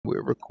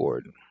We're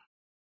recording.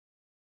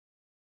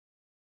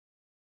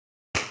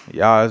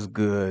 Y'all is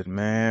good,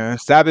 man.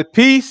 Sabbath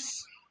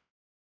peace.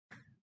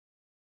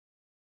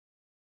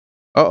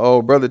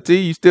 Uh-oh, brother T,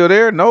 you still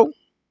there? No.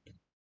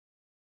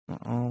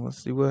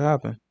 Let's see what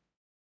happened.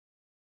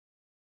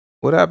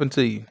 What happened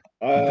to you?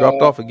 You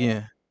dropped I off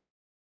again.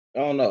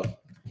 don't know.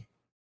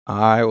 All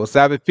right, well,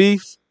 Sabbath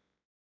peace.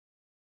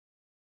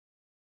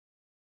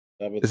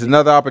 It's Sabbath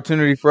another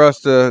opportunity for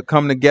us to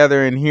come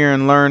together and hear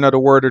and learn of the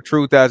word of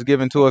truth that's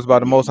given to us by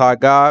the Most High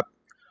God.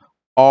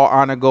 All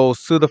honor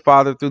goes to the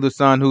Father through the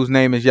Son, whose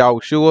name is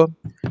Yahushua.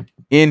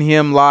 In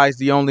him lies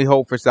the only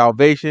hope for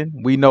salvation.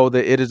 We know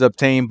that it is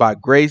obtained by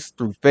grace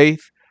through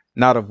faith,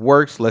 not of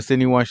works, lest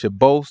anyone should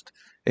boast,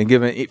 and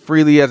given it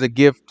freely as a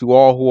gift to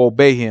all who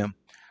obey him.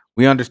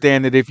 We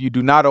understand that if you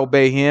do not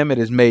obey him, it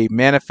is made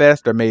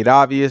manifest or made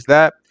obvious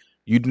that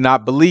you do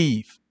not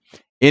believe.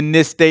 In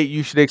this state,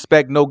 you should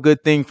expect no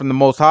good thing from the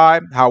Most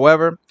High.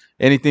 However,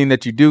 anything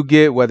that you do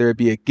get, whether it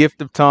be a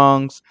gift of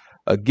tongues,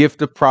 a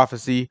gift of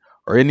prophecy,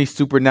 or any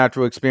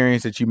supernatural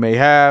experience that you may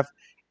have,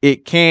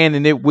 it can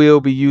and it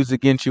will be used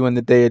against you in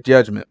the day of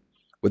judgment.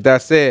 With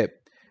that said,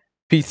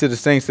 peace to the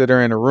saints that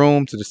are in the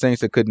room, to the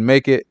saints that couldn't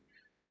make it,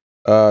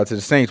 to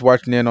the saints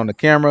watching in on the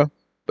camera,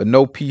 but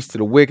no peace to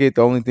the wicked.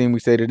 The only thing we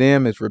say to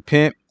them is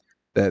repent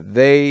that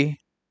they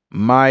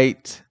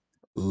might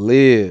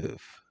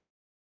live.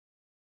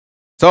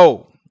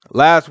 So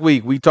last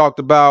week we talked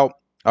about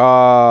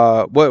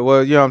what you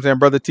know what I'm saying,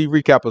 brother T,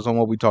 recap us on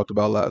what we talked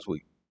about last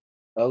week.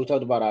 We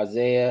talked about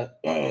Isaiah.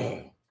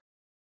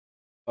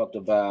 Talked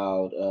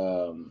about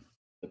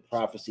the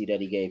prophecy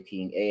that he gave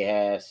King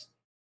Ahaz.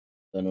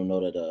 Let him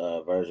know that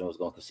the virgin was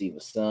going to conceive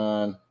a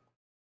son.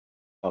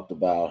 Talked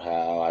about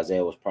how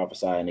Isaiah was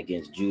prophesying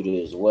against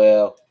Judah as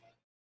well.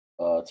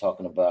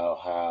 Talking about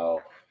how,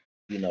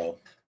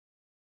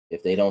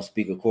 if they don't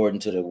speak according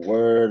to the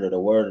word or the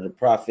word of the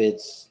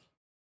prophets,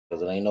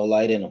 because there ain't no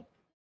light in them.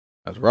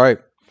 That's right.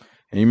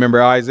 And you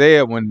remember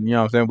Isaiah when, you know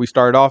what I'm saying, we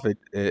started off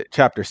at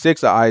chapter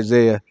 6 of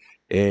Isaiah,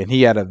 and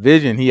he had a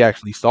vision. He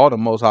actually saw the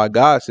Most High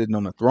God sitting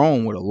on a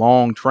throne with a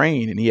long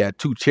train, and he had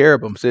two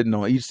cherubim sitting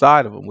on each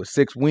side of him with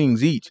 6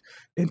 wings each,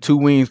 and 2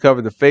 wings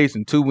covered the face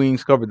and 2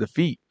 wings covered the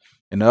feet,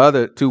 and the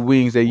other 2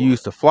 wings they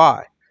used to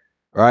fly.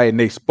 Right, and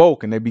they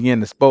spoke, and they began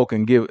to speak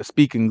and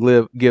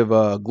give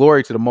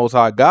glory to the Most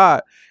High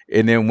God.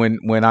 And then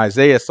when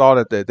Isaiah saw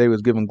that they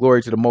was giving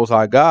glory to the Most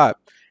High God,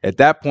 at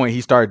that point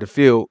he started to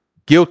feel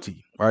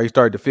guilty. Right, he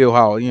started to feel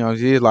how,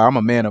 he's like, I'm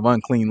a man of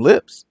unclean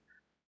lips.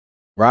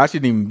 Right, I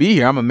shouldn't even be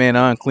here. I'm a man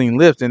of unclean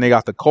lips. And they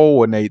got the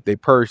coal and they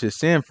purged his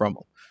sin from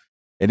him.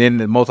 And then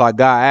the Most High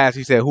God asked,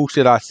 he said, who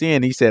should I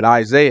send? He said,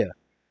 Isaiah.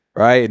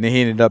 Right. And then he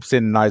ended up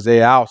sending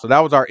Isaiah out. So that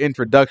was our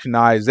introduction to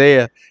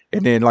Isaiah.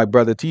 And then, like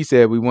Brother T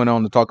said, we went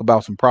on to talk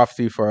about some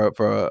prophecy for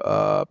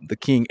the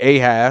King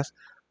Ahaz,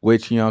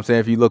 which, you know what I'm saying,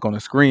 if you look on the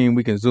screen,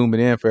 we can zoom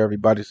it in for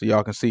everybody so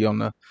y'all can see on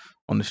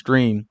the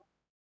stream.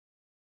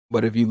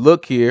 But if you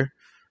look here,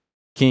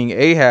 King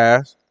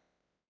Ahaz,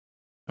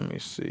 let me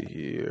see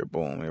here.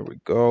 Boom, here we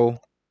go.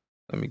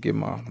 Let me get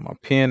my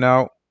pen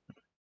out.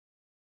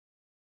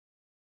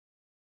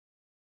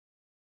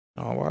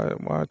 Oh,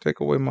 why take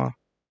away my...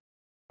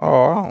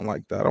 Oh, I don't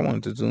like that. I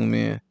wanted to zoom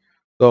in.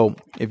 So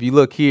if you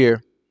look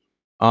here,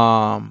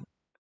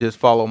 just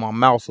follow my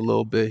mouse a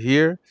little bit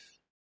here.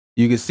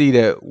 You can see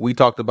that we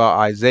talked about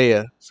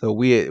Isaiah. So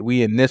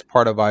we in this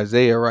part of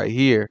Isaiah right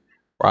here,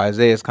 where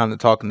Isaiah is kind of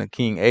talking to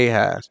King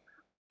Ahaz,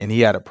 and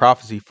he had a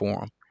prophecy for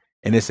him.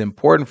 And it's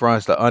important for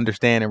us to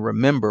understand and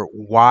remember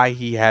why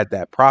he had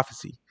that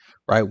prophecy,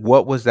 right?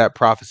 What was that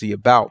prophecy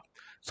about?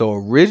 So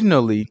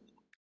originally,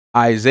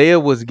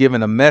 Isaiah was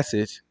given a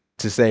message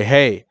to say,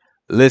 hey,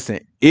 listen,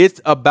 it's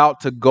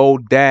about to go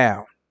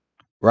down,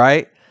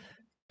 right?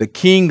 The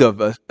king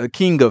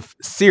of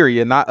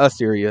Syria, not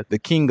Assyria, the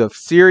king of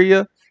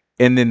Syria,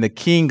 and then the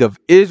king of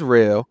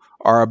Israel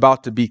are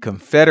about to be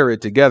confederate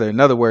together. In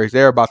other words,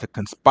 they're about to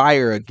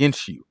conspire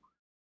against you,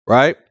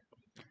 right?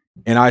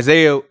 And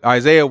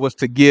Isaiah was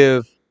to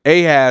give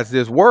Ahaz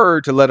this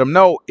word to let him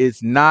know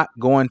it's not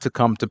going to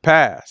come to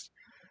pass.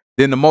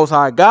 Then the Most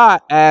High God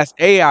asked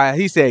Ai,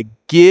 he said,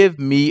 give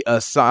me a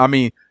sign. I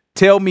mean,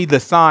 tell me the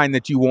sign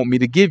that you want me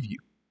to give you.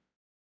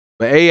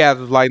 But Ahaz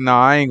was like,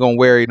 nah, I ain't going to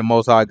worry the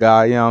Most High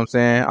God. You know what I'm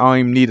saying? I don't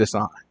even need a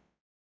sign.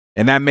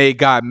 And that made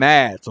God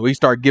mad. So he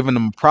started giving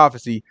them a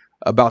prophecy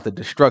about the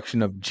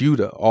destruction of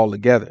Judah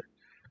altogether.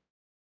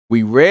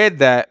 We read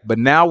that, but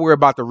now we're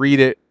about to read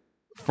it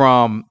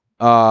from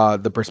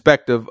the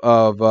perspective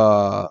of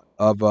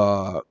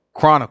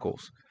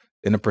Chronicles,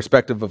 in the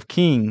perspective of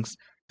Kings,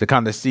 to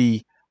kind of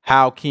see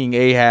how King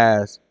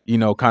Ahaz,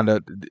 kind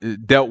of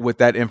dealt with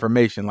that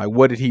information. Like,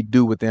 what did he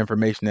do with the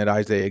information that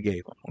Isaiah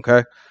gave him?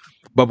 Okay.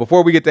 But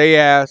before we get to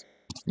Ahaz,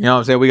 you know what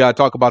I'm saying, we got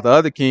to talk about the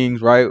other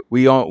kings, right?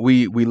 We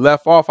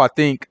left off, I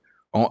think,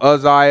 on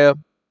Uzziah,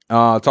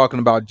 talking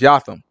about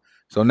Jotham.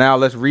 So now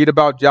let's read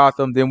about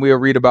Jotham, then we'll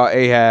read about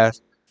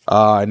Ahaz,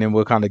 and then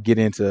we'll kind of get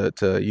into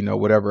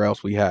whatever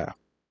else we have.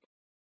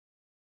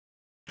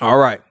 All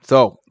right,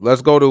 so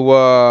let's go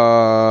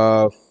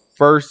to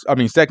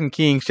Second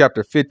Kings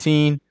chapter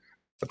 15.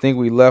 I think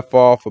we left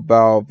off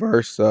about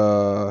verse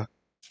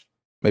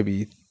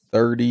maybe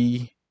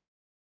 30.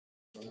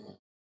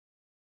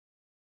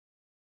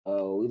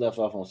 We left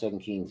off on 2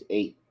 Kings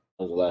 8.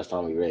 That was the last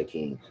time we read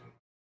Kings.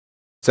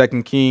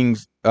 Second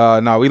Kings,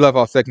 no, we left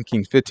off Second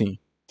Kings 15.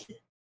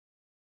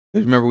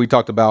 Remember we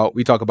talked about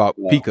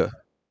Yeah. Pekah.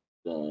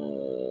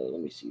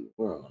 Let me see.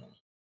 Where am I?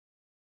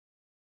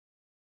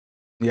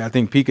 Yeah, I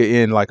think Pekah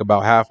in like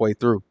about halfway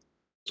through.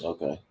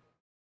 Okay.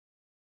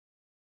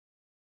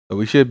 So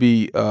we should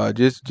be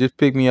just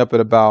pick me up at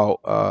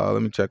about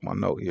let me check my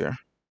note here.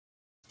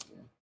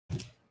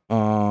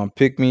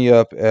 Pick me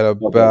up at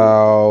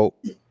about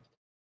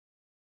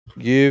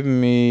give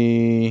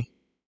me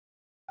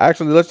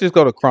actually let's just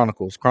go to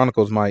Chronicles.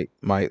 Chronicles might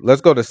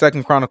let's go to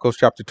Second Chronicles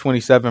chapter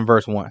 27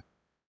 verse 1.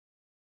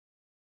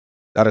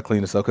 That'll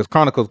clean us up because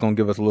Chronicles gonna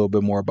give us a little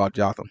bit more about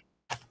Jotham.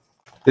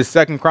 This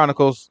Second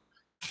Chronicles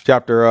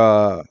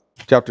chapter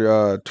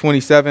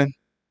 27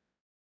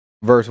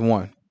 verse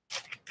 1.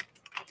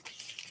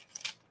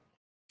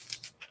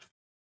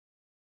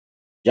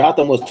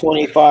 Jotham was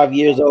 25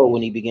 years old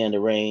when he began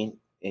to reign,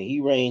 and he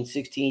reigned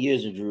 16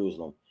 years in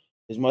Jerusalem.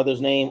 His mother's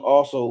name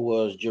also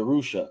was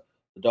Jerusha,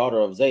 the daughter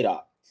of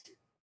Zadok.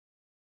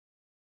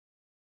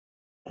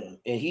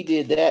 And he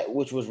did that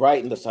which was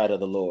right in the sight of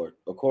the Lord,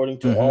 according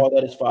to all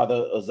that his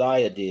father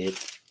Uzziah did.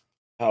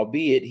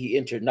 Howbeit, he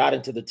entered not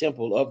into the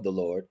temple of the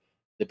Lord.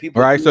 The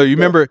people, Right. So you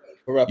remember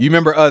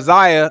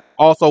Uzziah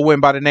also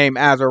went by the name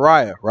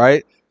Azariah,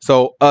 right?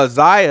 So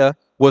Uzziah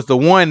was the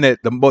one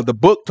that the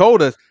book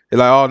told us,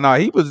 like, oh no,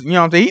 he was, you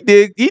know what I'm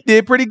saying? He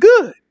did pretty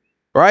good,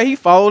 right? He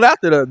followed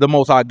after the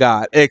Most High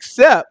God,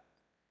 except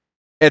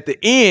at the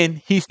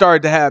end he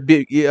started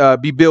to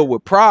be built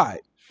with pride,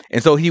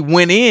 and so he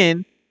went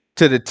in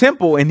to the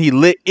temple and he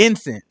lit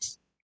incense,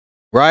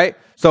 right?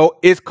 So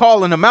it's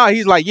calling him out.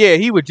 He's like, yeah,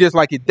 he was just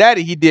like his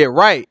daddy. He did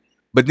right.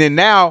 But then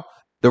now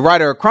the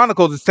writer of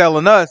Chronicles is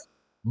telling us,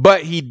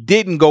 but he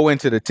didn't go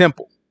into the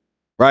temple,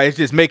 right? It's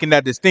just making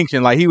that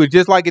distinction. Like he was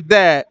just like his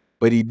dad,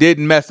 but he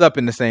didn't mess up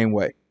in the same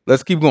way.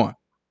 Let's keep going.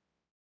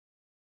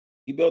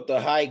 He built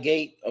the high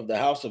gate of the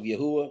house of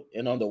Yahuwah,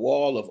 and on the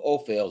wall of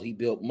Ophel he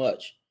built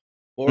much.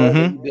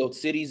 Moreover, he built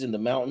cities in the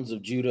mountains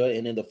of Judah,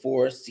 and in the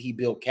forests he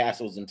built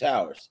castles and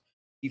towers.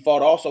 He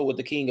fought also with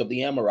the king of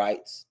the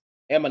Ammonites,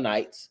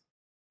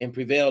 and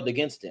prevailed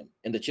against him.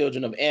 And the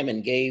children of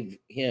Ammon gave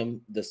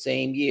him the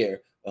same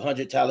year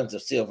 100 talents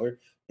of silver,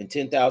 and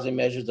 10,000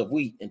 measures of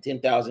wheat, and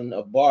 10,000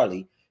 of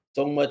barley.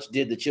 So much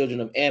did the children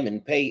of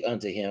Ammon pay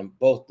unto him,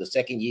 both the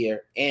second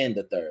year and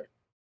the third.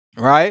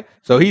 Right?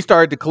 So he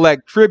started to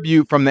collect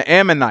tribute from the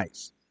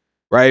Ammonites,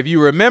 right? If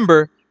you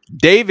remember,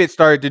 David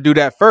started to do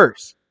that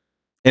first.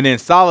 And then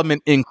Solomon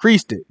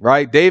increased it,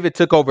 right? David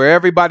took over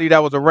everybody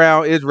that was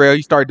around Israel.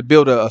 He started to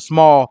build a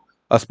small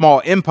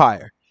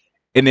empire.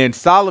 And then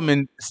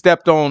Solomon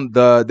stepped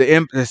into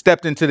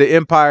the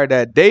empire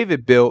that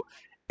David built,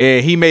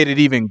 and he made it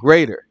even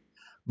greater.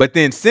 But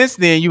then since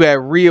then, you had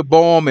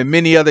Rehoboam and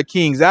many other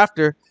kings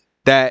after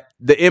that.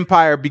 The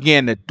empire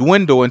began to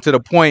dwindle, and to the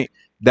point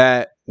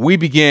that we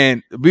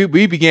began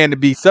to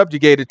be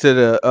subjugated to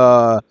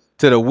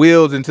the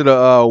wills and to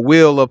the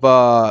will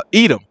of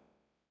Edom,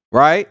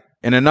 right,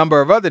 and a number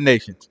of other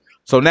nations.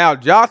 So now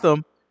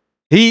Jotham,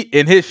 he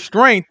in his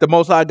strength, the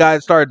Most High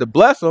God started to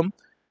bless him.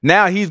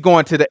 Now he's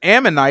going to the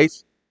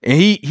Ammonites and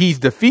he's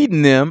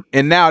defeating them,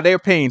 and now they're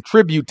paying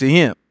tribute to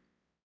him.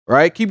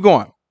 Right? Keep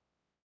going.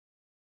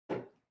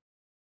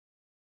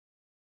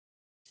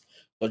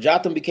 So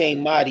Jotham became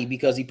mighty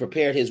because he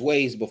prepared his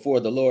ways before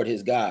the Lord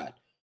his God.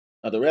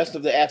 Now the rest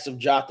of the acts of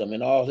Jotham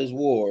and all his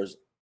wars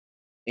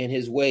and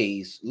his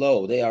ways,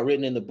 lo, they are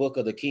written in the book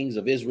of the kings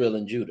of Israel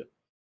and Judah.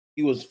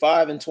 He was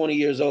 25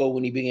 years old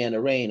when he began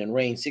to reign, and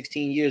reigned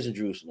 16 years in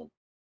Jerusalem.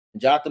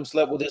 And Jotham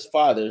slept with his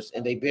fathers,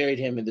 and they buried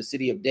him in the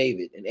city of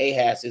David. And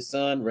Ahaz, his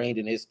son, reigned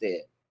in his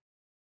stead.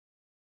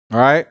 All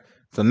right.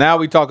 So now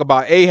we talk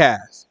about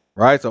Ahaz,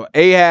 right? So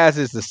Ahaz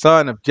is the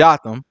son of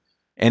Jotham,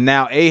 and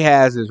now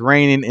Ahaz is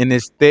reigning in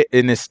his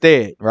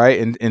stead,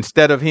 right?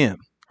 Instead of him,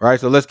 right?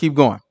 So let's keep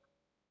going.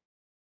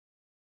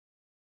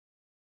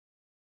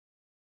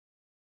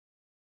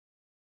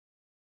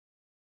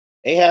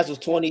 Ahaz was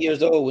 20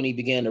 years old when he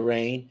began to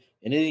reign,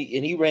 and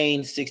he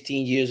reigned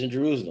 16 years in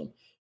Jerusalem.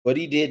 But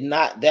he did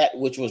not that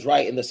which was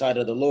right in the sight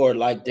of the Lord,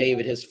 like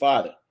David his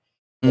father.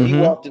 But he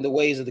walked in the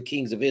ways of the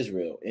kings of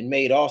Israel, and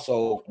made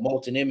also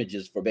molten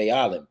images for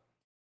Baalim.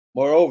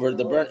 Moreover,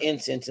 the burnt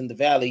incense in the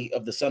valley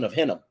of the son of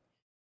Hinnom,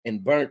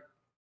 and burnt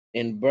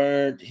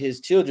his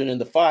children in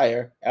the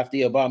fire after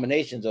the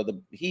abominations of the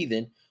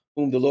heathen,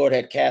 whom the Lord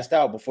had cast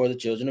out before the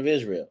children of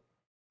Israel.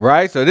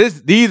 Right. So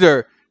these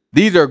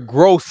are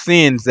gross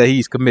sins that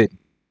he's committing.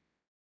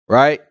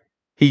 Right.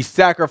 He's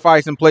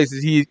sacrificing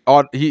places he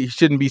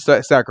shouldn't be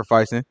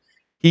sacrificing.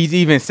 He's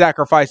even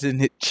sacrificing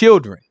his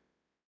children.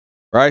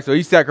 Right. So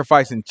he's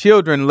sacrificing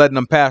children, letting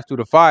them pass through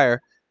the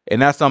fire.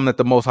 And that's something that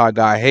the Most High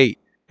God hate,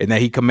 and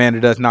that he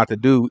commanded us not to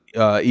do,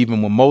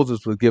 even when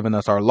Moses was giving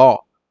us our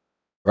law.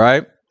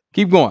 Right.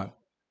 Keep going.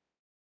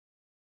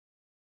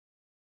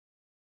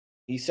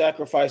 He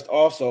sacrificed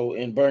also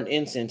and burnt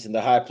incense in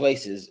the high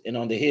places and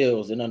on the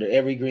hills and under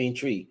every green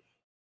tree.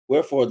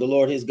 Wherefore the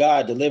Lord his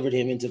God delivered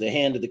him into the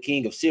hand of the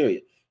king of Syria,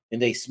 and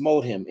they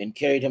smote him and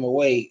carried him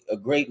away, a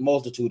great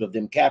multitude of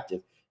them captive,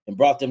 and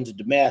brought them to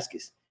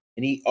Damascus.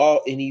 And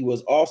he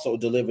was also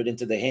delivered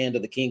into the hand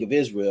of the king of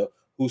Israel,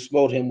 who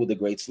smote him with a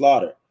great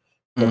slaughter.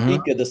 For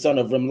Pekah the son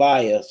of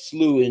Remaliah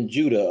slew in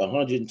Judah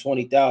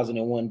 120,000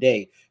 in one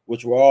day,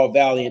 which were all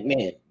valiant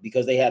men,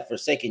 because they had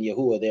forsaken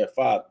Yahuwah their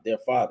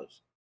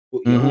fathers.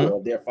 Yahuwah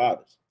of their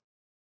fathers.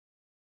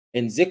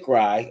 And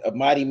Zikri, a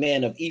mighty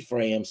man of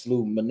Ephraim,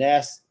 slew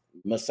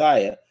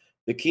Messiah,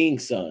 the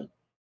king's son,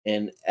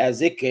 and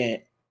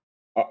Azrikam,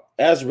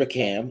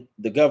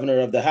 the governor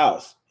of the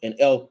house, and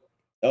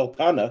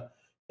Elkanah,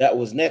 that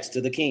was next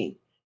to the king.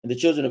 And the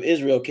children of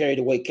Israel carried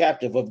away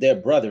captive of their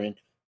brethren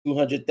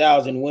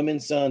 200,000 women,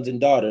 sons,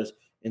 and daughters,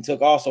 and took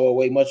also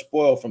away much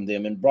spoil from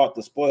them, and brought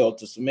the spoil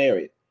to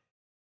Samaria.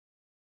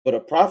 But a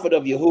prophet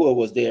of Yahuwah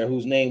was there,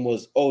 whose name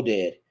was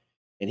Oded,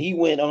 and he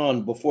went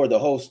on before the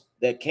host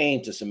that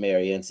came to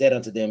Samaria, and said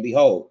unto them,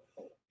 Behold,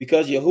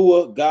 because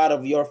Yahuwah, God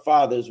of your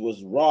fathers,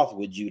 was wroth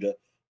with Judah,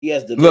 he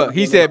has delivered Look,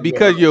 he them said, into your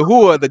because hand.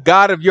 Yahuwah, the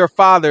God of your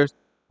fathers,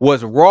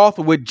 was wroth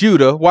with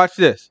Judah. Watch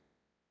this.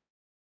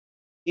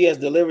 He has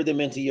delivered them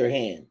into your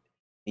hand,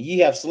 and ye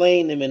have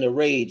slain them in a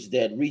rage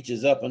that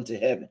reaches up unto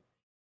heaven.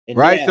 And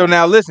Right? So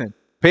now listen,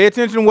 pay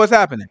attention to what's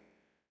happening.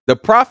 The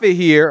prophet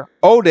here,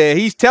 Oded,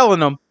 he's telling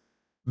them,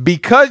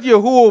 because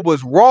Yahuwah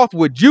was wroth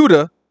with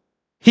Judah,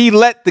 he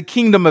let the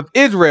kingdom of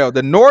Israel,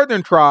 the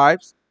northern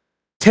tribes,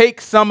 take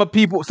some of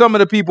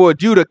the people of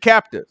Judah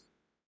captive.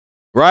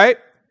 Right?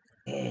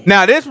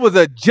 Now, this was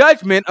a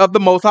judgment of the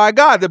Most High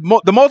God.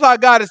 The Most High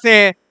God is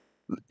saying,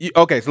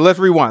 okay, so let's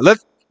rewind.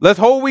 Let's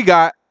hold what we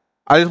got.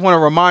 I just want to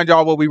remind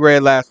y'all what we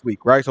read last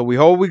week, right? So we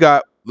hold what we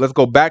got. Let's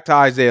go back to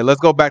Isaiah.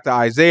 Let's go back to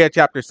Isaiah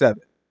chapter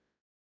 7.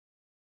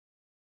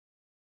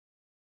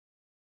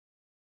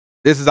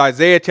 This is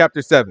Isaiah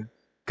chapter 7,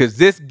 because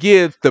this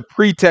gives the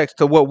pretext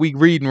to what we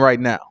reading right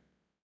now.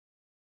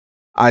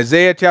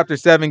 Isaiah chapter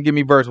 7, give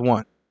me verse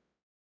 1.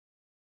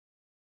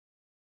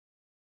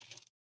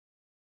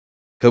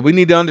 Because we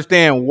need to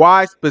understand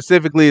why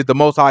specifically is the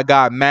Most High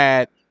God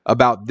mad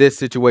about this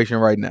situation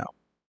right now.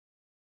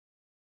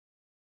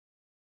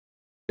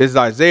 This is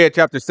Isaiah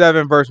chapter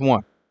 7, verse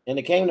 1. And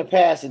it came to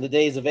pass in the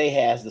days of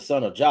Ahaz, the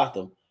son of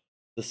Jotham,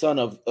 the son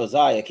of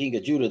Uzziah, king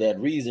of Judah, that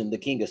Rezin, the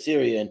king of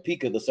Syria, and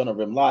Pekah, the son of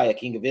Remaliah,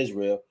 king of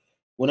Israel,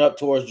 went up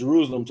towards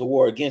Jerusalem to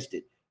war against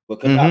it, but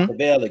could not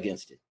prevail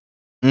against it.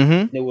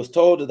 And it was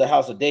told to the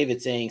house of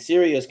David, saying,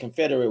 Syria is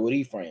confederate with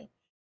Ephraim.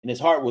 And his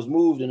heart was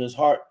moved, and his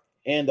heart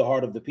and the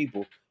heart of the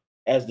people,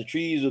 as the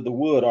trees of the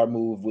wood are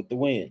moved with the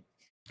wind.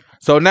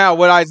 So now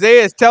what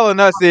Isaiah is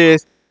telling us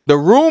is the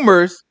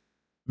rumors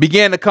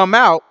began to come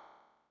out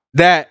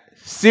that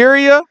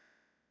Syria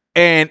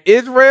and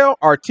Israel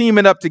are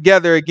teaming up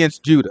together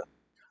against Judah.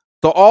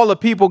 So all the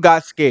people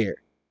got scared,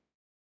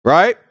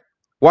 right?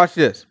 Watch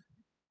this.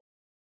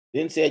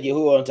 Then said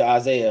Yahuwah unto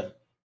Isaiah,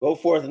 Go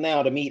forth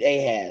now to meet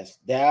Ahaz,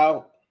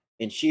 thou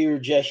and Shear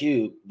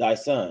Jeshub thy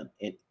son,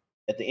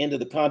 at the end of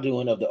the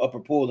conduit of the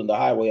upper pool in the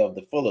highway of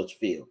the fuller's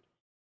field.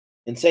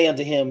 And say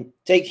unto him,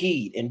 Take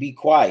heed and be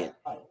quiet.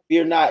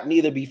 Fear not,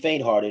 neither be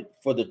faint-hearted,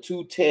 for the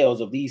two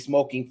tails of these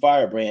smoking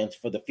firebrands,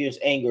 for the fierce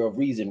anger of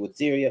Rezin with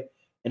Syria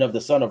and of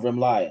the son of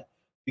Remaliah.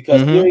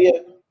 Because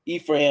Syria,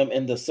 Ephraim,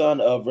 and the son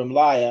of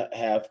Remaliah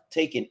have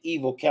taken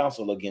evil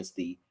counsel against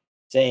thee,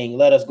 saying,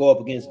 Let us go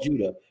up against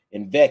Judah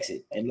and vex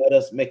it, and let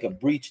us make a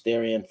breach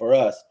therein for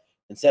us,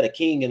 and set a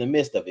king in the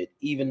midst of it,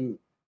 even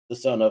the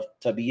son of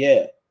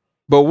Tabiel.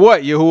 But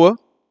what, Yahuwah?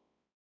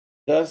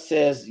 Thus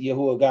says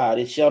Yahuwah God,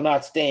 it shall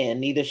not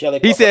stand, neither shall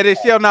it He said it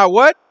shall not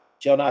what?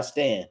 Shall not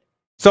stand.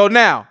 So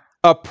now,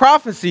 a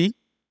prophecy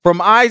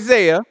from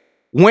Isaiah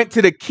went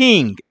to the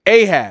king,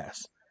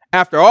 Ahaz,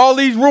 after all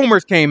these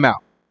rumors came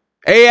out.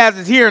 Ahaz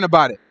is hearing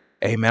about it.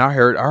 Hey man, I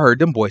heard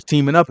them boys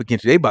teaming up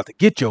against you. They about to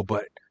get your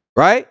butt,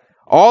 right?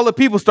 All the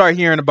people start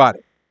hearing about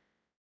it.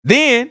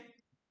 Then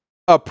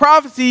a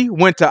prophecy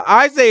went to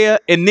Isaiah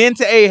and then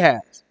to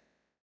Ahaz.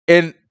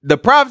 And the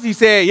prophecy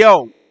said,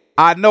 yo,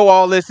 I know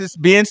all this is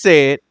being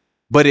said,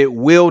 but it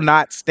will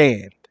not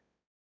stand.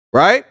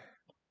 Right?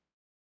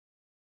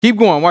 Keep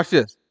going. Watch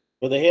this.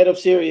 For the head of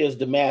Syria is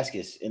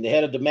Damascus, and the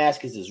head of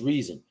Damascus is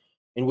Rezin.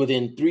 And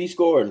within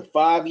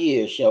 65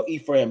 years shall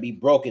Ephraim be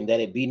broken, that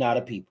it be not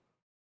a people.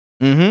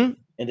 And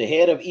the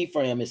head of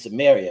Ephraim is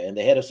Samaria, and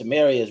the head of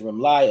Samaria is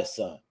Remaliah's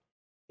son.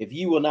 If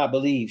you will not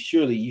believe,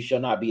 surely you shall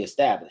not be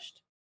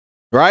established.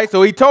 Right?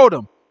 So he told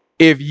him,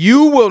 if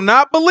you will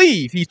not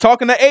believe, he's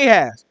talking to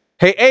Ahaz.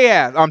 Hey,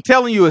 Ahaz, I'm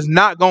telling you, it's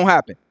not going to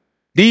happen.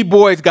 These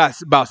boys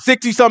got about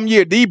 60-something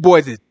years. These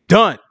boys is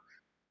done.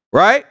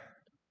 Right?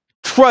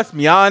 Trust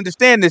me, I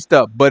understand this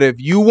stuff. But if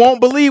you won't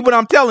believe what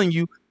I'm telling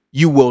you,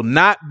 you will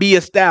not be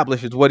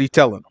established, is what he's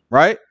telling them.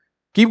 Right?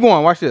 Keep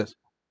going. Watch this.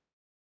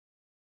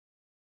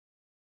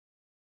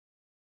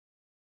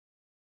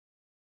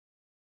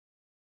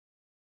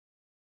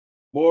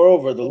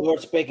 Moreover, the Lord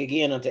spake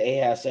again unto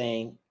Ahaz,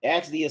 saying,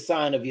 Ask thee a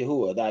sign of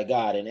Yahuwah thy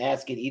God, and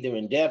ask it either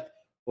in depth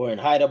or in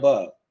height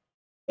above.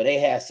 But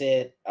Ahaz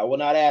said, I will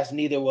not ask,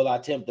 neither will I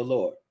tempt the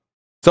Lord.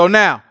 So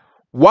now,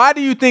 why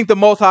do you think the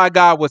Most High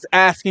God was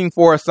asking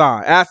for a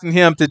sign, asking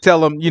him to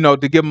tell him,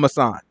 to give him a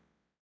sign?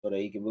 So that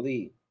he can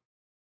believe.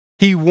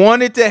 He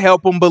wanted to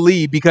help him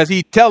believe because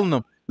he's telling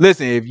them,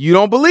 listen, if you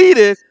don't believe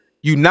this,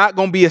 you're not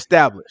going to be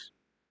established.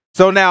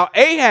 So now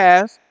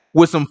Ahaz,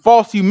 with some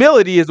false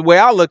humility is the way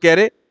I look at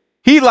it,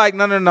 he like,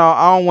 no,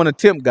 I don't want to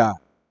tempt God,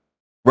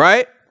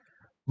 right?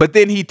 But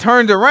then he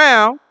turns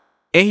around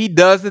and he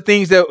does the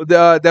things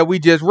that we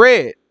just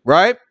read,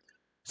 right?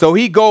 So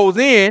he goes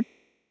in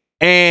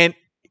and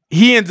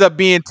he ends up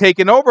being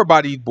taken over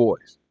by these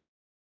boys.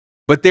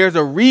 But there's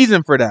a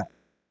reason for that,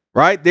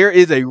 right? There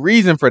is a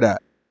reason for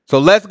that. So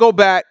let's go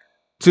back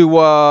to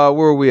where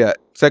are we at?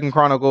 2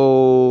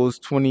 Chronicles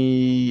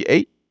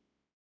 28.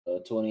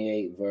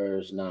 28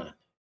 verse 9.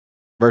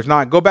 Verse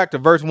 9. Go back to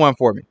verse 1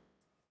 for me.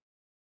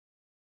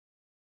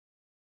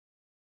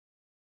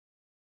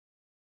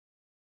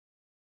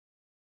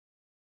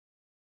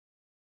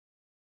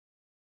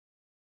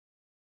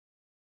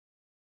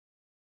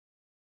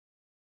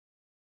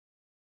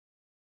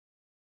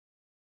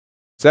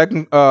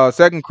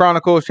 Second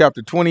Chronicles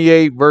chapter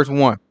 28, verse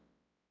 1.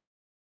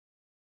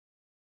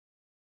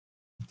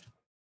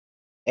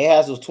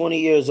 Ahaz was 20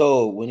 years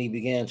old when he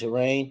began to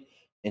reign,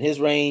 and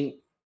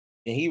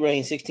he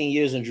reigned 16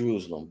 years in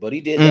Jerusalem. But he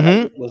did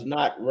that which was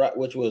not right,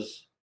 which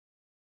was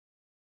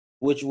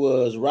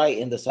right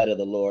in the sight of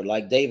the Lord,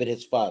 like David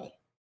his father.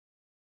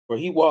 For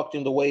he walked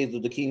in the ways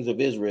of the kings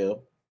of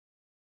Israel.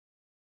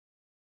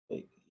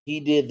 He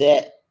did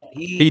that.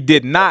 He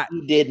did not.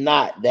 He did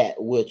not that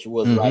which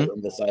was right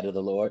in the sight of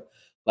the Lord,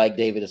 like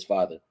David his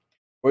father.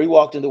 For he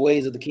walked in the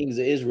ways of the kings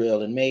of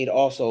Israel, and made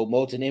also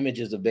molten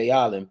images of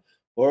Baalim.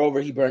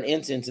 Moreover, he burned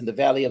incense in the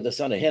valley of the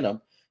son of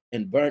Hinnom,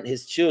 and burnt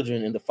his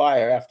children in the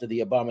fire after the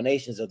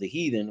abominations of the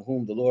heathen,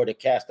 whom the Lord had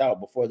cast out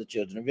before the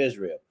children of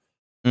Israel.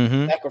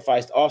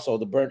 Sacrificed also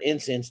the burnt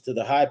incense to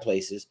the high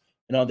places,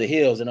 and on the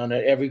hills, and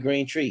under every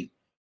green tree.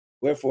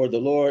 Wherefore the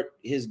Lord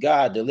his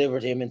God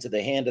delivered him into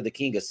the hand of the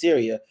king of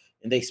Assyria,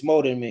 and they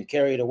smote him and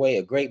carried away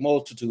a great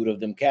multitude of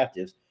them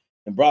captives,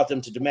 and brought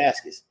them to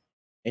Damascus.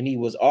 And he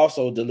was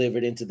also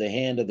delivered into the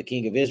hand of the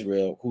king of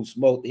Israel, who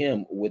smote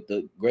him with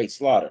the great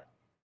slaughter.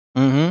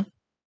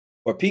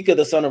 For Pekah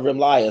the son of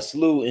Remaliah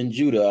slew in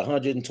Judah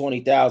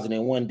 120,000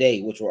 in one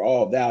day, which were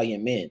all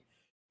valiant men,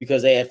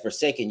 because they had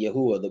forsaken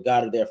Yahuwah, the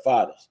God of their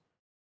fathers.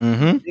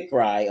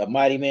 Zikri, a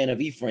mighty man of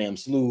Ephraim,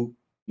 slew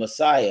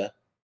Messiah,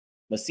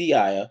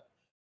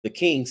 the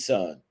king's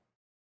son,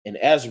 and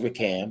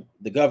Azrikam,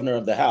 the governor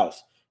of the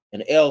house,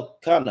 and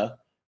Elkanah,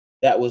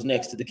 that was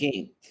next to the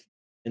king.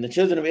 And the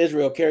children of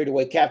Israel carried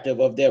away captive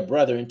of their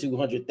brethren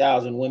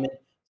 200,000 women,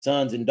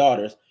 sons, and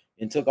daughters,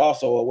 and took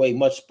also away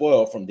much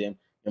spoil from them,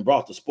 and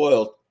brought the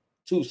spoil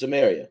to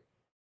Samaria.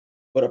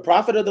 But a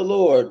prophet of the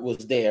Lord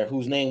was there,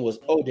 whose name was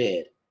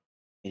Oded.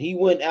 And he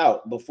went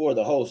out before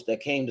the host that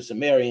came to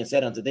Samaria, and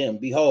said unto them,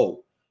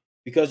 Behold,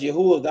 because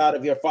Yahuwah God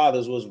of your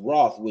fathers was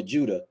wroth with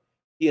Judah,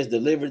 he has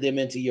delivered them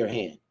into your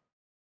hand.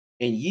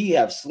 And ye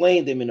have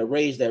slain them in a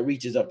rage that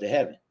reaches up to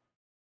heaven.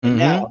 And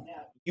now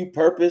you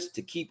purpose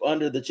to keep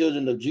under the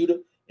children of Judah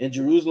in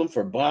Jerusalem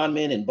for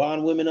bondmen and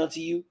bondwomen unto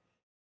you.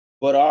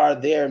 But are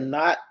there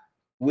not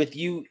with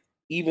you,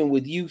 even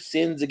with you,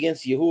 sins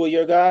against Yahuwah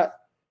your God?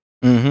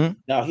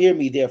 Now hear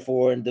me,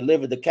 therefore, and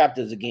deliver the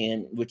captives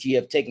again, which ye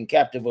have taken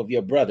captive of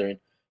your brethren,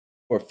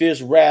 for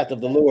fierce wrath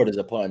of the Lord is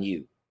upon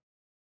you.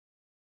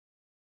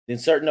 Then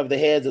certain of the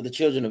heads of the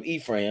children of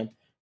Ephraim,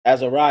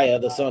 Azariah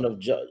the son of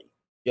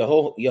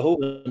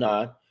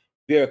Yehohanan,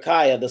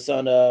 Berechiah the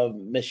son of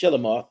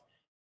Meshillemoth,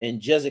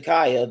 and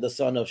Jezekiah the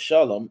son of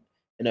Shallum,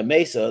 and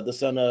Amasa the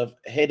son of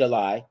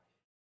Hedalai,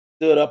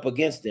 stood up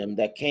against them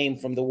that came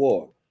from the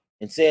war,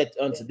 and said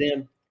unto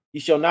them, Ye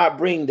shall not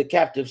bring the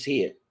captives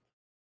here.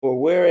 For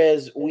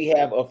whereas we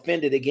have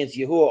offended against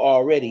Yahuwah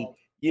already,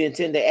 you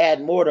intend to add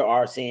more to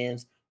our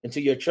sins and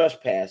to your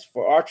trespass,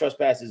 for our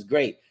trespass is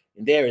great,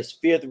 and there is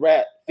fierce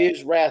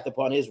wrath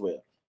upon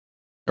Israel.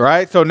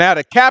 Right. So now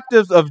the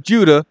captives of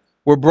Judah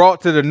were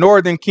brought to the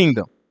northern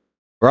kingdom.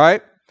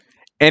 Right.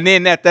 And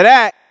then after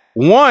that,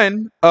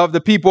 one of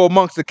the people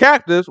amongst the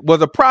captives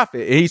was a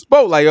prophet, and he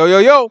spoke like,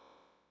 yo,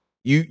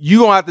 you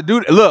gonna have to do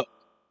that. Look,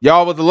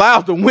 y'all was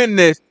allowed to win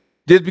this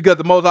just because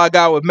the Most High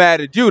God was mad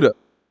at Judah.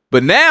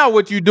 But now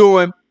what you're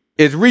doing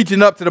is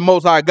reaching up to the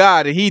Most High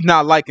God, and he's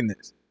not liking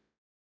this.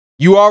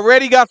 You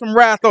already got some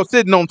wrath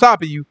sitting on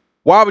top of you.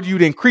 Why would you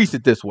increase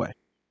it this way?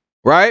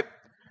 Right?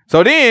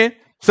 So then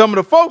some of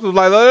the folks was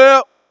like,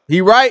 look,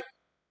 he right.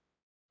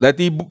 Let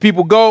these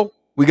people go.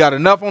 We got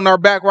enough on our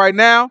back right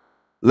now.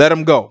 Let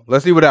them go.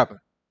 Let's see what happens.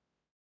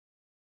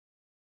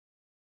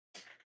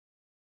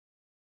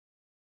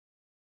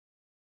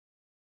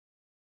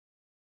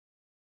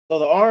 So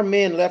the armed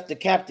men left the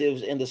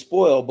captives and the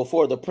spoil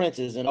before the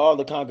princes and all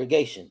the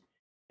congregation.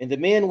 And the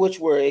men which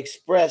were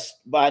expressed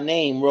by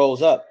name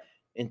rose up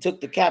and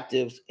took the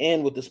captives,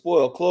 and with the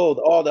spoil clothed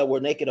all that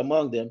were naked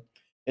among them,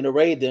 and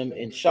arrayed them,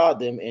 and shod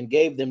them, and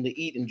gave them to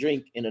eat and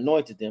drink, and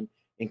anointed them,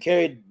 and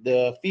carried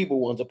the feeble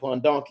ones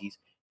upon donkeys,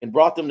 and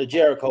brought them to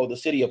Jericho, the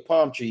city of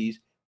palm trees,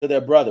 to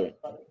their brethren.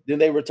 Then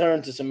they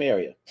returned to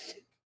Samaria.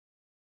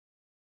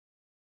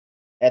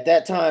 At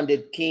that time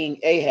did King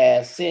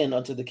Ahaz send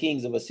unto the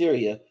kings of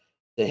Assyria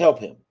to help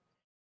him.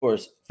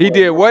 He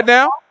did what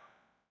now?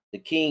 The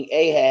king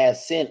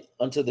Ahaz sent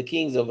unto the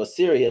kings of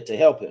Assyria to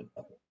help him.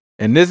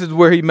 And this is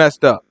where he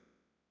messed up.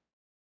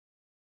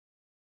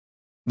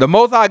 The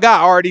Most High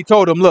God already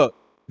told him, look,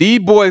 these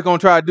boys going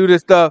to try to do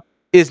this stuff.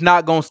 It's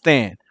not going to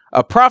stand.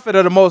 A prophet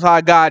of the Most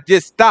High God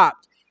just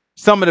stopped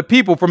some of the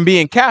people from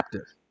being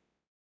captive.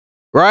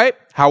 Right?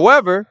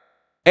 However,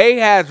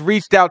 Ahaz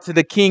reached out to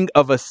the king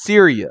of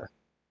Assyria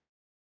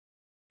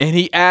and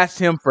he asked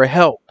him for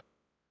help.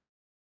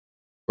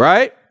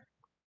 Right?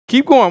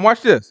 Keep going.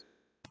 Watch this.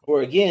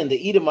 For again,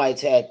 the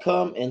Edomites had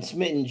come and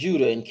smitten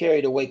Judah and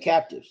carried away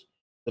captives.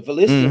 The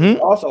Philistines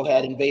also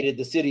had invaded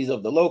the cities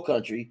of the low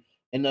country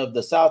and of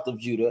the south of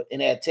Judah,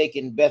 and had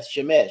taken Beth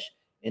Shemesh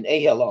and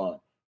Ahalon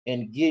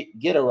and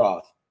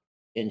Gederoth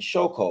and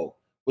Shoko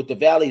with the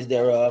valleys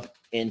thereof,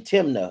 and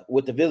Timnah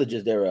with the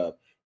villages thereof,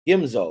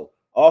 Gimzo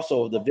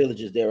also the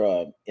villages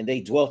thereof, and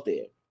they dwelt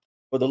there.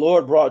 For the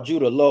Lord brought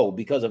Judah low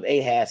because of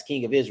Ahaz,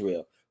 king of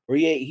Israel, for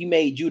he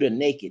made Judah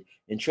naked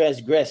and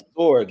transgressed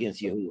sore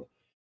against Yahuwah.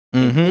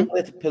 And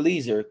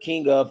Tiglath-Pileser,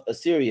 king of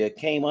Assyria,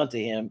 came unto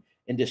him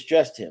and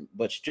distressed him,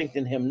 but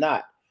strengthened him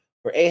not.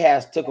 For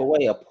Ahaz took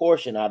away a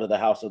portion out of the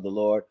house of the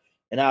Lord,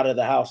 and out of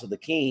the house of the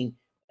king,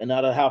 and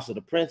out of the house of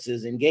the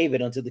princes, and gave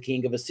it unto the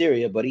king of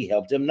Assyria, but he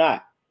helped him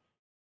not.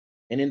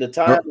 And in the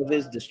time of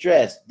his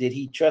distress did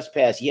he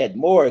trespass yet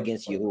more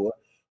against Yahuwah.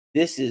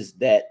 This is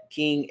that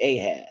King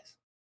Ahaz.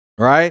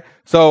 Right?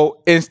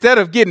 So instead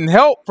of getting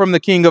help from the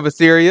king of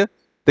Assyria,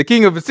 the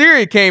king of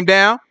Assyria came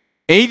down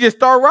and he just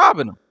started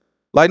robbing them.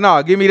 Like,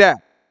 no, give me that.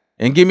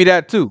 And give me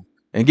that too.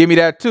 And give me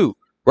that too.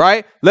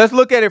 Right? Let's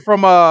look at it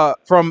from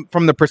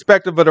the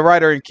perspective of the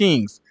writer in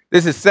Kings.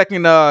 This is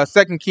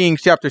second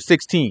Kings chapter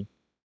 16.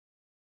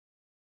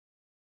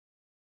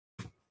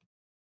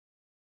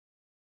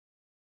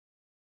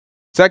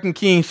 Second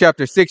Kings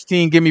chapter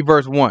 16, give me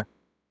verse 1.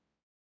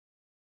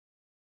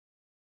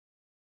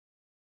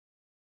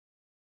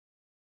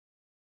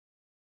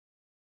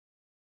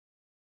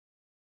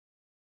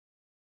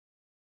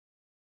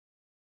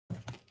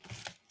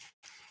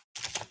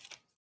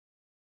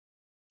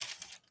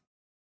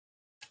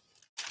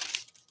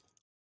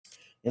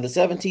 In the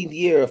 17th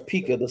year of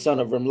Pekah, the son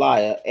of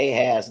Remaliah,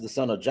 Ahaz, the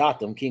son of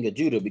Jotham, king of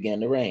Judah, began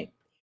to reign.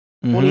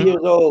 20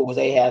 years old was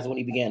Ahaz when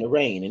he began to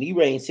reign, and he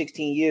reigned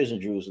 16 years in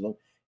Jerusalem,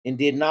 and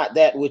did not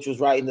that which was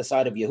right in the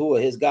sight of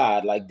Yahuwah his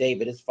God, like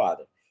David his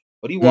father.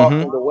 But he walked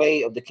in the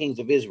way of the kings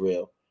of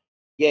Israel,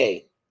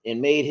 yea, and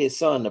made his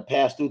son to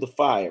pass through the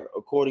fire,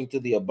 according to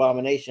the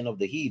abomination of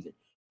the heathen,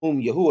 whom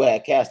Yahuwah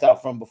had cast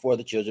out from before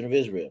the children of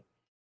Israel.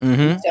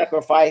 He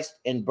sacrificed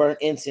and burnt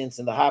incense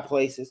in the high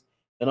places,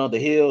 and on the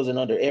hills, and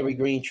under every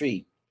green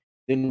tree.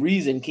 Then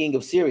Rezin, king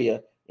of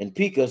Syria, and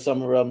Pekah,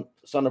 son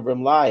of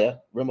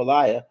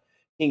Remaliah,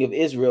 king of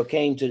Israel,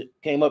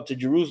 came up to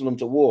Jerusalem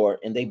to war,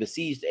 and they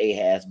besieged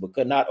Ahaz, but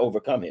could not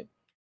overcome him.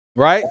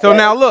 Right? So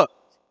now look,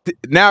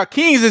 now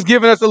Kings is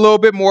giving us a little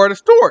bit more of the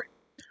story.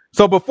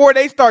 So before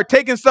they start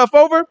taking stuff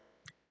over,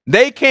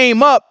 they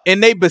came up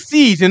and they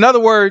besieged. In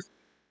other words,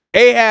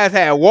 Ahaz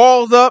had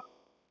walls up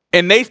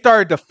and they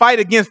started to fight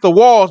against the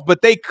walls,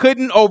 but they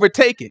couldn't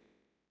overtake it.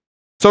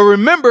 So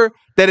remember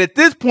that at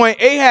this point,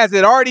 Ahaz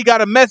had already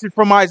got a message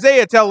from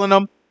Isaiah telling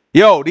them,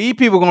 yo, these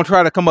people are going to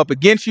try to come up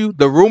against you.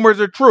 The rumors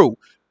are true,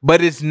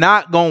 but it's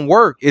not going to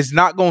work. It's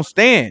not going to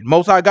stand.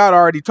 Most High God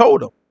already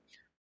told them.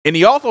 And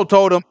he also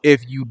told them,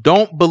 if you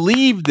don't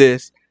believe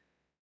this,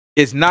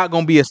 it's not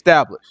going to be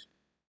established.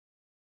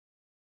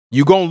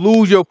 You're going to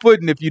lose your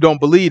footing if you don't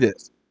believe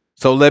this.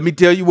 So let me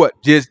tell you what,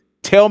 just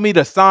tell me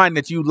the sign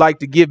that you'd like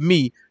to give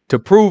me to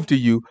prove to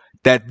you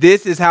that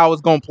this is how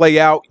it's going to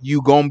play out.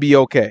 You going to be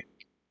okay.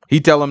 He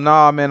tell him,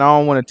 nah, man, I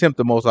don't want to tempt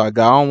the Most High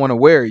God. I don't want to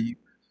wear you.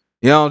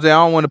 You know what I'm saying?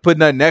 I don't want to put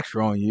nothing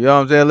extra on you. You know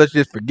what I'm saying? Let's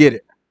just forget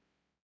it.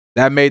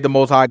 That made the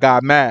Most High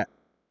God mad.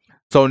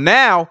 So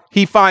now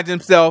he finds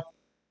himself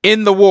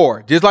in the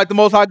war. Just like the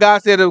Most High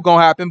God said it was going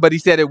to happen, but he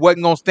said it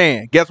wasn't going to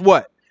stand. Guess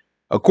what?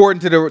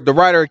 According to the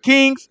writer of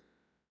Kings,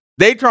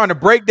 they trying to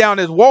break down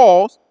his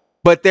walls,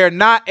 but they're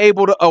not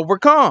able to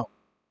overcome.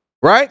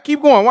 Right?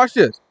 Keep going. Watch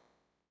this.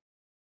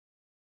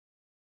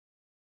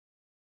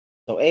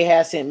 So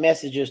Ahaz sent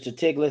messengers to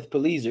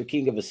Tiglath-Pileser,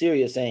 king of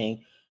Assyria,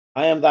 saying,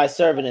 I am thy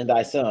servant and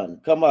thy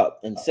son. Come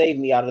up and save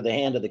me out of the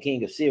hand of the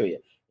king of Syria,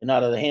 and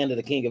out of the hand of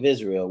the king of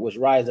Israel, which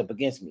rise up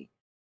against me.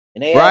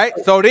 And Ahaz, right?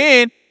 So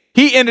then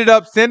he ended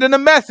up sending a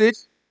message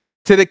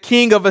to the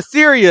king of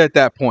Assyria at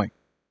that point.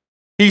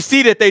 He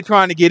see that they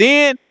trying to get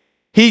in.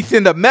 He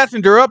send a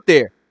messenger up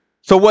there.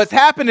 So what's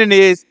happening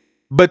is,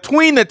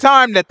 between the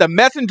time that the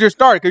messenger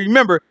started, because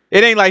remember,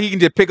 it ain't like he can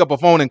just pick up a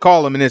phone and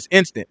call him in this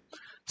instant.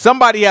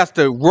 Somebody has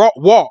to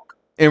walk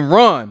and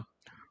run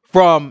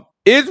from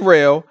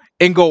Israel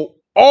and go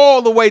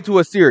all the way to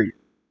Assyria.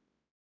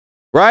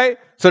 Right?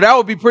 So that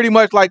would be pretty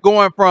much like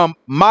going from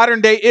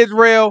modern day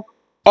Israel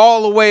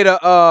all the way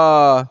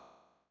to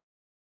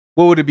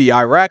what would it be?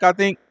 Iraq, I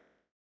think.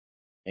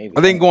 Maybe.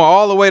 I think going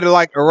all the way to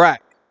like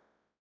Iraq,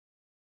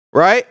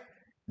 right?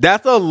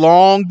 That's a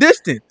long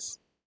distance,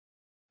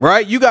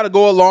 right? You got to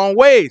go a long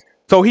ways.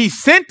 So he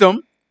sent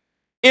them.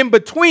 In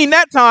between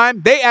that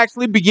time, they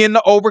actually begin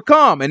to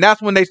overcome, and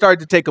that's when they started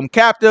to take them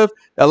captive.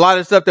 A lot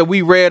of stuff that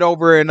we read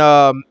over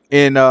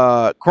in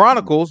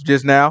Chronicles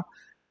just now.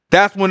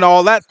 That's when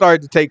all that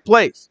started to take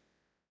place,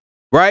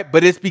 right?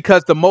 But it's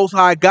because the Most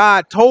High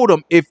God told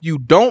them, if you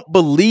don't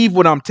believe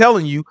what I'm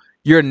telling you,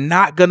 you're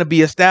not going to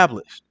be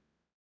established.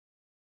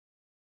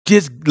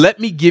 Just let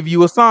me give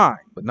you a sign.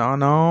 But no, I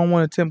don't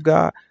want to tempt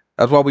God.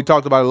 That's why we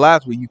talked about it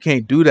last week. You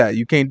can't do that.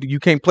 You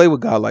can't play with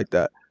God like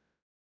that.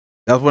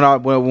 That's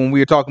when we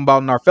were talking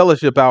about in our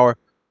fellowship hour,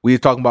 we were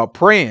talking about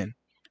praying,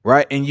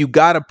 right? And you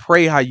gotta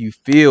pray how you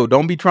feel.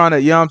 Don't be trying to,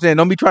 you know what I'm saying?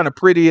 Don't be trying to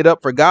pretty it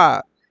up for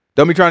God.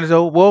 Don't be trying to say,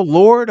 oh, well,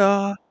 Lord,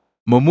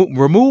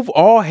 remove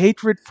all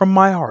hatred from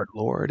my heart,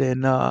 Lord.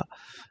 And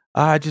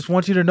I just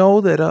want you to know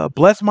that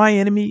bless my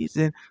enemies.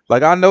 And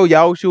like, I know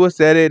Yahushua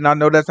said it, and I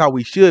know that's how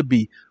we should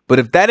be. But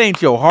if that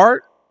ain't your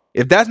heart,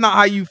 if that's not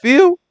how you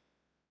feel,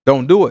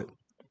 don't do it.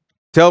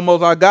 Tell them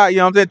most I got, you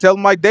know what I'm saying? Tell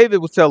them like David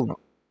was telling them.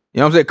 You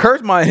know what I'm saying?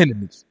 Curse my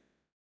enemies.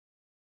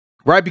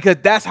 Right? Because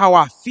that's how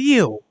I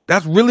feel.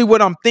 That's really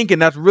what I'm thinking.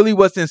 That's really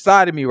what's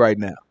inside of me right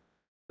now.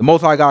 The Most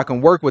High God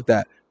can work with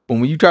that. But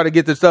when you try to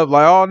get this stuff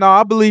like, oh, no,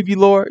 I believe you,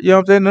 Lord. You know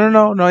what I'm saying?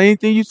 No.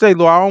 Anything you say,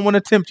 Lord, I don't want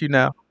to tempt you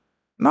now.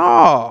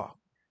 No.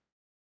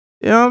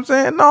 You know what I'm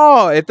saying?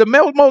 No. If the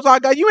Most High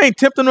God, you ain't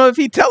tempting him if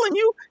he telling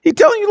you. He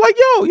telling you like,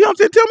 yo, you know what I'm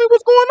saying? Tell me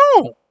what's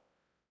going on.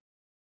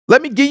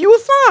 Let me give you a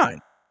sign.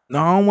 No,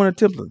 I don't want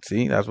to tempt him.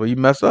 See, that's where you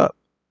mess up.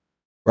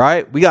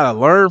 Right? We got to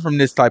learn from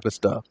this type of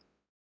stuff.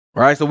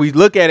 Right, so we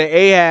look at it.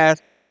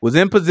 Ahaz was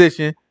in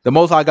position. The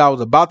Most High God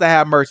was about to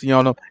have mercy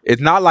on him.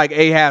 It's not like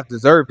Ahaz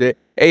deserved it.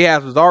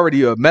 Ahaz was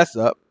already a mess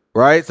up,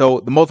 right?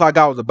 So the Most High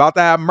God was about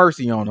to have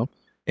mercy on him,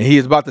 and he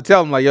is about to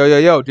tell him like,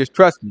 yo, just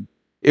trust me.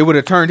 It would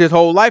have turned his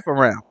whole life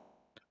around,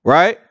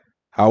 right?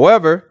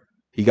 However,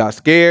 he got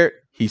scared.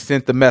 He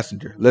sent the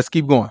messenger. Let's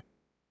keep going.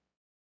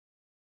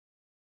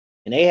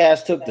 And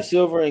Ahaz took the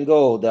silver and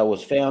gold that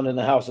was found in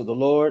the house of the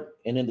Lord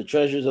and in the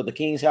treasures of the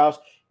king's house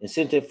and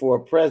sent it for a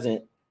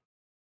present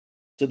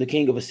to the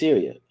king of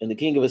Assyria. And the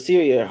king of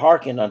Assyria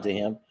hearkened unto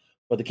him,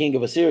 but the king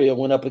of Assyria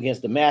went up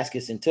against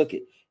Damascus and took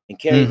it and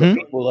carried the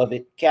people of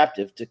it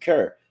captive to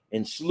Kir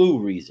and slew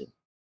Rezin.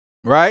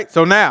 Right?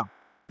 So now,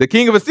 the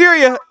king of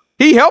Assyria,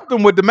 he helped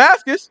him with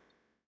Damascus.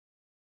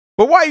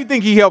 But why do you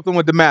think he helped him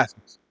with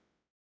Damascus?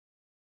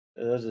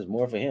 This is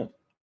more for him.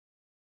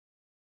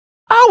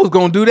 I was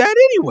going to do that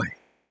anyway.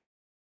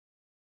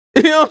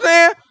 You know what I'm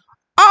saying?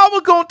 I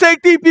was going to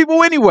take these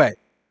people anyway.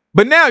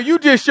 But now you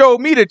just showed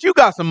me that you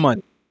got some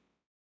money.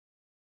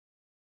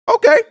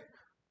 Okay,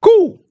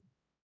 cool.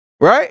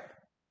 Right?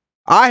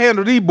 I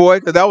handle these boys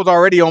because that was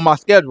already on my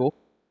schedule.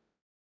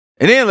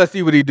 And then let's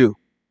see what he do.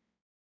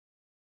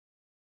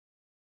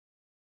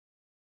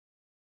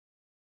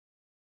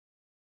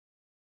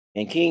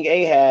 And King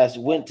Ahaz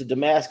went to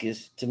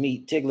Damascus to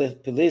meet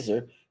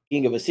Tiglath-Pileser,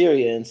 king of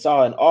Assyria, and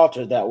saw an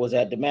altar that was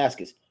at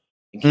Damascus.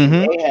 And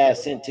King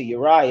Ahaz sent to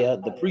Uriah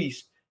the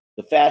priest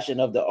the fashion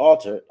of the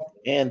altar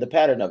and the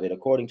pattern of it,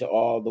 according to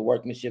all the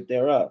workmanship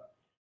thereof.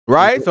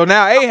 Right? So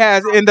now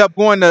Ahaz end up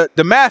going to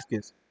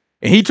Damascus,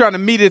 and he trying to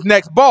meet his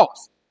next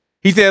boss.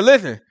 He said,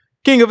 listen,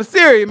 king of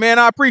Assyria, man,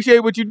 I appreciate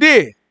what you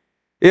did.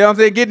 You know what I'm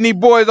saying? Getting these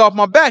boys off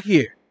my back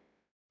here.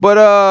 But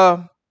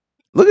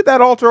look at that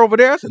altar over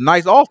there. That's a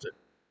nice altar.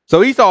 So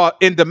he saw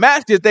in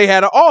Damascus, they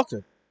had an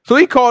altar. So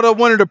he called up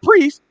one of the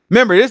priests.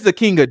 Remember, this is the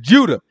king of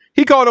Judah.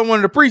 He called up one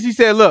of the priests. He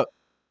said, look,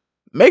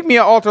 make me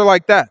an altar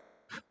like that.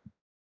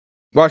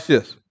 Watch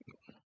this.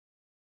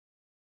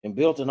 And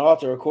built an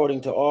altar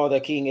according to all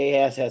that King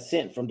Ahaz had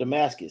sent from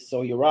Damascus.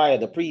 So Uriah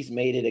the priest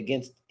made it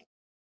against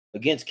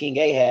King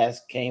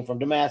Ahaz, came from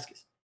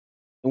Damascus.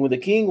 And when the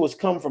king was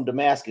come from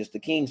Damascus, the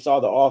king saw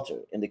the altar,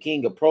 and the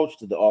king approached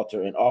to the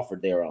altar and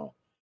offered thereon.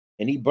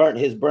 And he burnt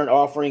his burnt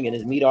offering and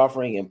his meat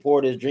offering, and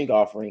poured his drink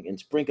offering, and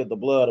sprinkled the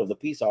blood of the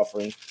peace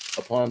offering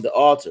upon the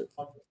altar.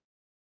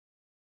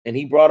 And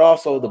he brought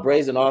also the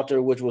brazen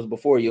altar which was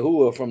before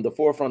Yahuwah from the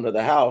forefront of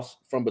the house,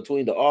 from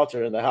between the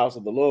altar and the house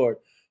of the Lord,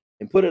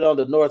 and put it on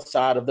the north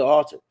side of the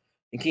altar.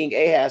 And King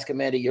Ahaz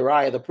commanded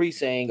Uriah the priest,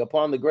 saying,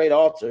 upon the great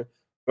altar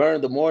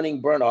burn the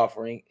morning burnt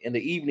offering and the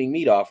evening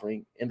meat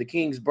offering, and the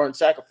king's burnt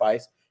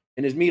sacrifice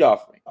and his meat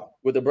offering,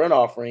 with the burnt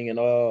offering and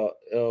of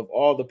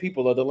all the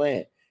people of the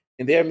land,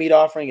 and their meat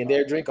offering and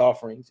their drink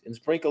offerings, and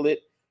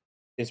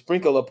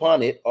sprinkle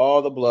upon it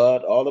all the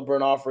blood, all the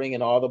burnt offering,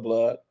 and all the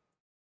blood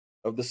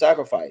of the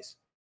sacrifice.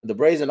 The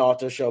brazen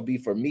altar shall be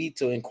for me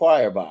to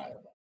inquire by.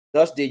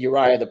 Thus did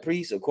Uriah the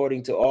priest,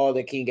 according to all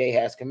that King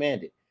Ahaz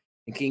commanded.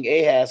 And King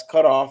Ahaz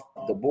cut off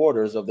the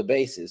borders of the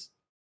bases,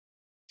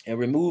 and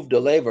removed the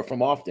laver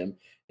from off them,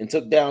 and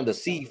took down the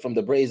seat from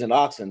the brazen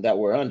oxen that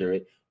were under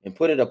it, and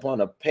put it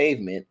upon a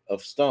pavement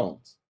of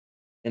stones.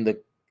 And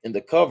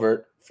the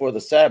covert for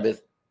the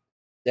Sabbath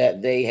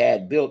that they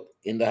had built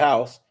in the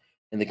house,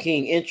 and the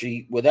king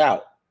entry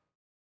without,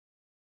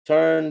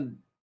 turned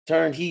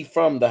turned he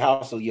from the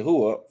house of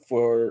Yahuwah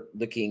for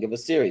the king of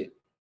Assyria.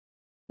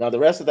 Now the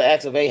rest of the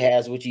acts of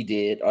Ahaz, which he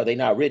did, are they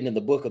not written in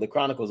the book of the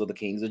Chronicles of the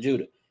kings of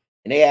Judah?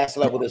 And Ahaz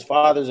slept with his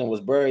fathers and was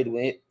buried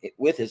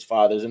with his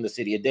fathers in the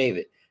city of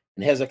David.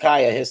 And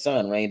Hezekiah, his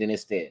son, reigned in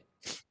his stead.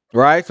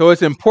 Right? So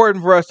it's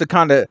important for us to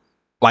kind of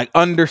like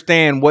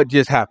understand what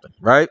just happened,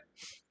 right?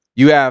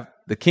 You have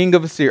the king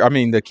of Assyria,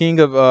 the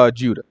king of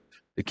Judah.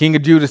 The king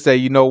of Judah say,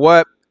 you know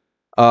what?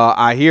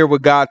 I hear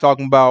what God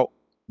talking about,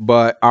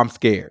 but I'm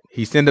scared.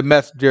 He sent a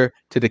messenger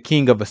to the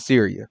king of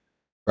Assyria,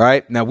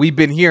 right? Now, we've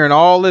been hearing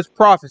all this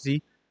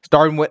prophecy,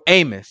 starting with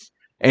Amos.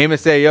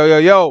 Amos said,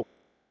 yo,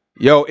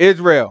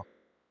 Israel,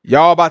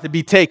 y'all about to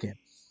be taken,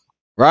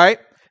 right?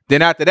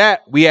 Then after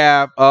that, we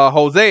have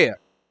Hosea.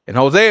 And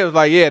Hosea was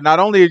like, yeah, not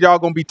only are y'all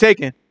going to be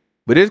taken,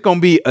 but it's going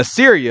to be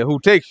Assyria who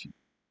takes you,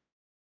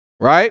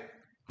 right?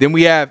 Then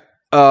we have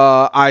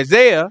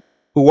Isaiah,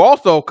 who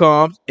also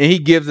comes and he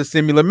gives a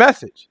similar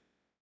message,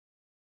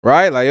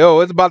 right? Like, oh,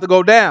 it's about to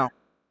go down.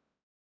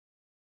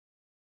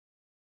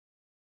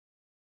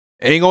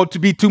 Ain't going to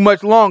be too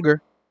much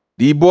longer.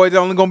 These boys are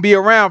only going to be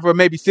around for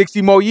maybe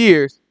 60 more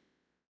years.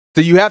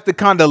 So you have to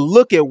kind of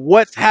look at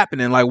what's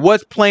happening, like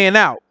what's playing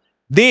out.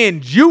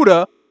 Then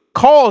Judah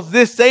calls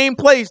this same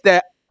place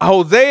that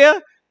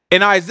Hosea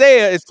and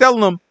Isaiah is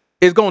telling them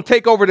is going to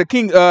take over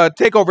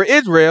take over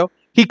Israel.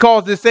 He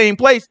calls this same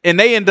place, and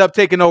they end up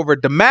taking over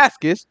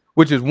Damascus,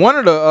 which is one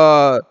of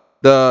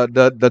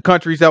the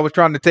countries that was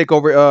trying to take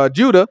over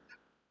Judah.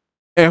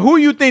 And who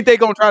you think they're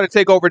going to try to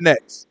take over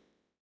next?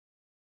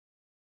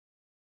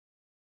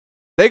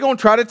 They're going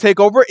to try to take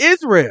over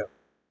Israel.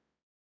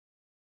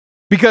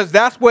 Because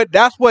that's what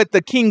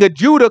the king of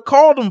Judah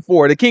called them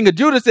for. The king of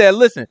Judah said,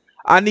 listen,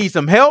 I need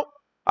some help.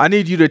 I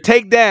need you to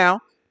take down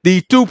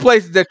these two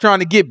places that's trying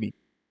to get me.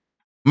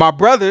 My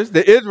brothers,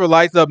 the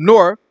Israelites up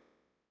north,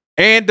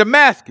 and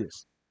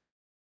Damascus.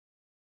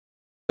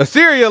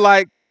 Assyria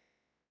like,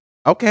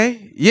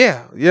 okay,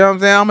 yeah, you know what I'm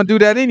saying? I'm going to do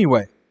that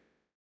anyway.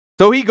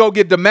 So he go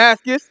get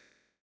Damascus,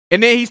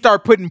 and then he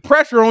start putting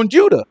pressure on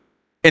Judah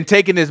and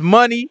taking his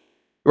money,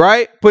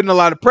 right? Putting a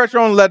lot of pressure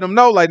on, letting them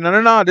know, like,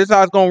 no, this is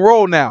how it's going to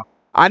roll now.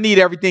 I need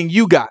everything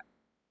you got.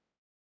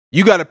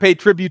 You got to pay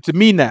tribute to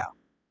me now,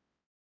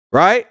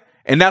 right?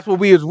 And that's what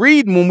we was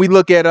reading when we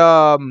look at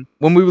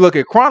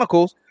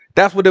Chronicles.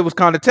 That's what it was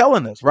kind of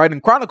telling us, right?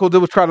 In Chronicles, it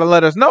was trying to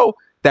let us know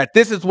that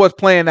this is what's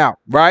playing out,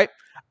 right?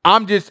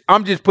 I'm just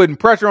putting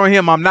pressure on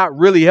him. I'm not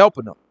really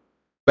helping him.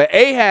 But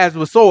Ahaz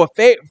was so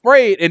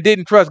afraid and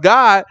didn't trust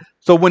God.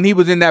 So when he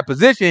was in that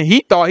position,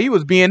 he thought he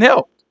was being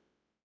helped,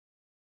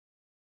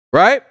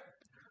 right?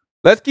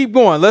 Let's keep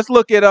going. Let's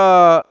look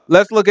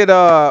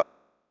at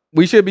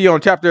we should be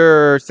on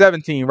chapter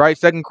 17, right?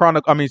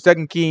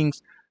 Second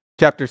Kings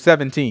chapter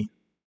 17.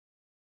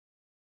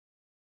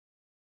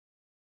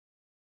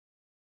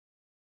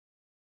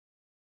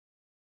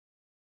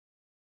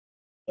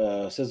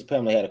 Sister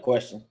Pamela had a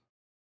question.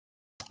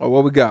 Oh,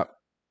 what we got?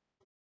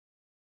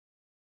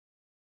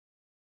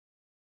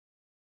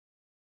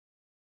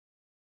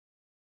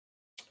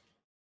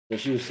 So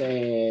she was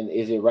saying,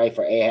 is it right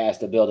for Ahaz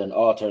to build an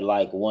altar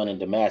like one in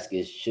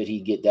Damascus? Should he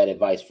get that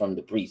advice from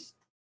the priest?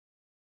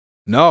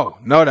 No,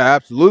 that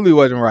absolutely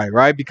wasn't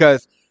right?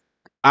 Because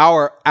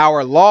our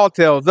law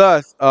tells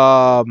us,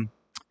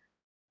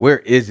 where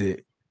is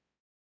it?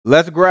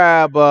 Let's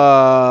grab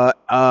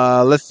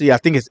let's see, I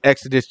think it's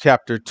Exodus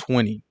chapter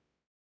 20.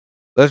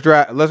 Let's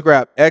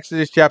grab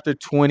Exodus chapter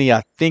 20.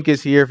 I think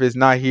it's here. If it's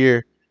not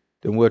here,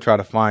 then we'll try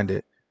to find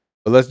it.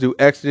 But let's do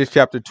Exodus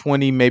chapter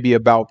 20, maybe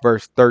about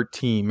verse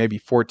 13, maybe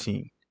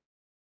 14.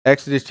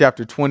 Exodus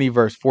chapter 20,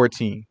 verse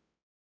 14.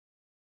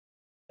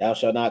 Thou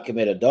shalt not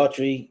commit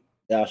adultery.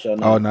 Thou shalt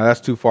not. Oh, no, that's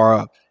too far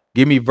up.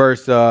 Give me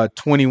verse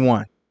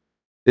 21.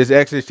 This is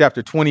Exodus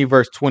chapter 20,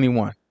 verse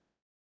 21.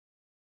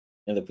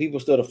 And the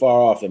people stood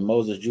afar off, and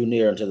Moses drew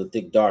near unto the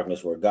thick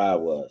darkness where God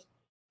was.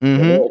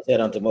 Mm-hmm. The Lord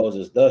said unto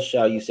Moses, thus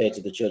shall you say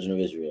to the children of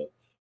Israel,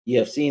 ye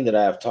have seen that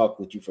I have talked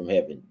with you from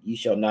heaven. Ye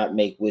shall not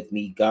make with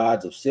me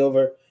gods of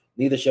silver,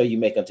 neither shall you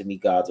make unto me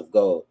gods of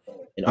gold.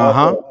 And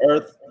altar of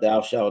earth thou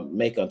shalt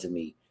make unto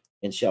me,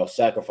 and shalt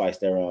sacrifice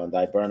thereon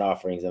thy burnt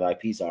offerings and thy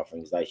peace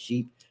offerings, thy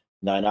sheep,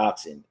 and thine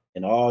oxen,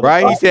 and all.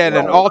 Right? He said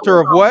an altar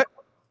of what?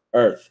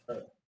 Earth.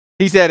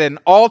 He said an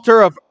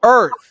altar of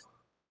earth.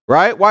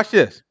 Right? Watch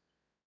this.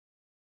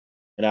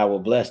 And I will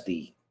bless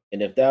thee.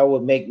 And if thou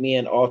wilt make me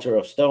an altar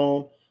of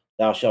stone,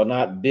 thou shalt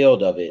not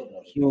build of it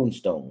hewn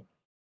stone.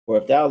 For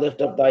if thou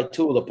lift up thy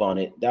tool upon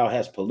it, thou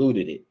hast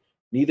polluted it.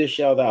 Neither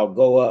shalt thou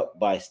go up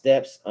by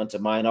steps unto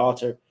mine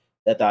altar,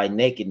 that thy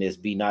nakedness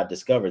be not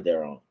discovered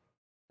thereon.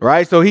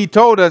 Right? So he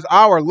told us,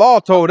 our law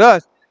told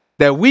us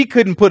that we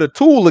couldn't put a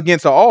tool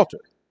against an altar.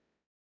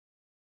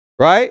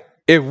 Right?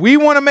 If we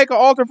want to make an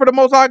altar for the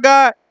Most High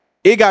God,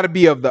 it got to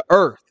be of the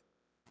earth.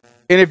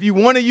 And if you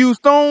want to use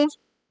stones,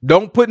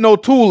 don't put no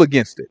tool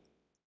against it.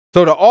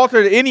 So the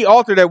altar, any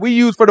altar that we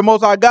use for the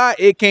Most High God,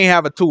 it can't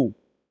have a tool.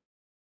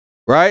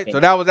 Right? So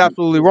that was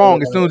absolutely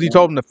wrong. As soon as he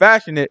told him to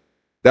fashion it,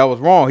 that was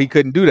wrong. He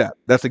couldn't do that.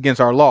 That's against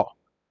our law.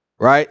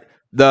 Right?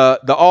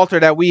 The altar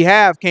that we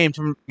have came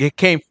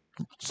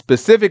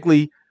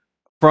specifically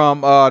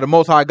from the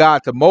Most High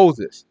God to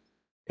Moses,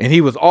 and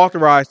he was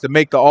authorized to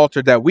make the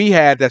altar that we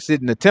had that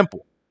sit in the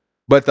temple.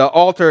 But the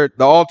altar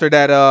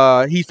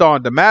that he saw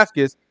in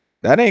Damascus,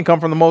 that ain't come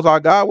from the Most High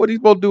God. What are you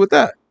supposed to do with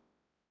that?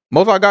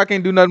 Most High God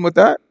can't do nothing with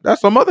that.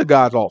 That's some other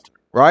God's altar,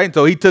 right? And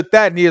so he took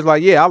that and he was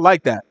like, yeah, I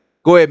like that.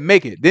 Go ahead and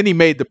make it. Then he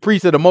made the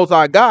priest of the Most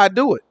High God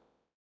do it.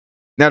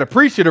 Now the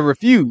priest should have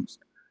refused,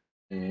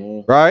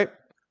 right?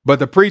 But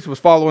the priest was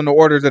following the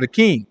orders of the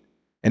king,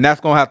 and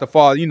that's gonna have to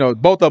fall.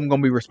 Both of them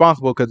gonna be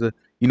responsible because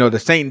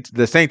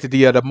the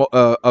sanctity of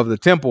the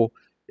temple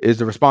is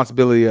the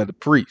responsibility of the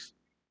priest,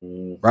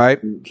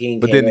 right? King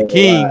But can't then the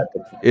override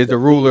king is the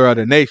ruler of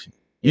the nation.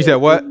 You said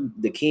what?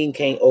 the king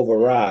can't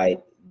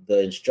override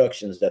the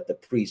instructions that the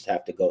priest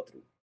have to go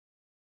through.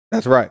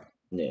 That's right.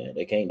 Yeah,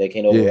 they can't Yeah,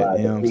 override you know the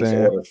what I'm priest's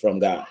saying? orders from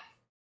God.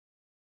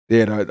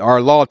 Yeah,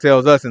 our law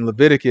tells us in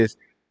Leviticus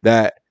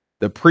that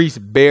the priest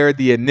bear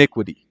the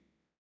iniquity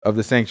of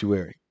the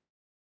sanctuary.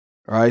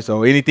 All right,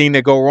 so anything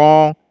that go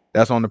wrong,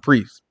 that's on the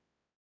priest.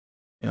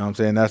 You know what I'm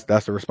saying?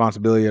 That's the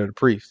responsibility of the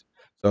priest.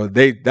 So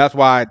that's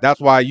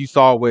why you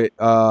saw with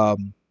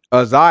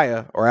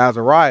Uzziah or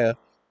Azariah,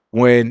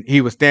 when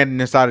he was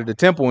standing inside of the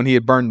temple and he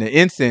had burned the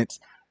incense,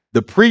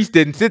 the priest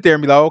didn't sit there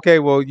and be like, okay,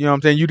 well, you know what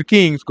I'm saying, you the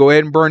kings, go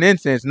ahead and burn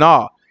incense.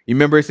 Nah. You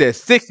remember it said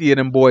 60 of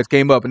them boys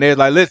came up and they was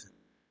like, listen,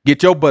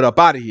 get your butt up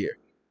out of here.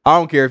 I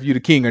don't care if you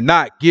the king or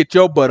not, get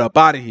your butt up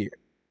out of here.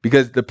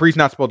 Because the priest's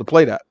not supposed to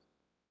play that.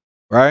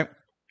 Right?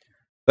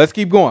 Let's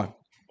keep going.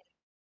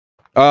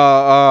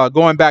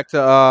 Going back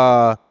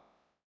to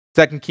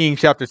 2 Kings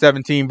chapter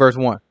 17, verse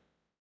 1.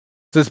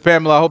 Sister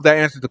Pamela, I hope that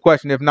answers the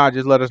question. If not,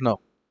 just let us know.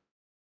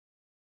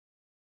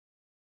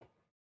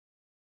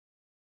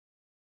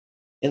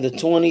 In the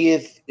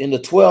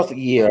 12th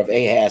year of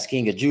Ahaz,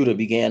 king of Judah,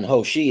 began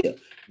Hoshea,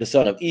 the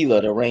son of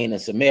Elah, to reign in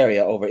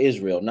Samaria over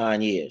Israel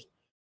 9 years.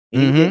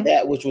 And he did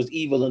that which was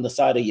evil in the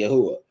sight of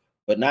Yahuwah,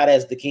 but not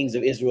as the kings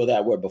of Israel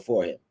that were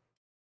before him.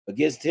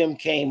 Against him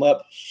came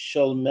up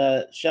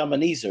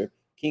Shalmaneser,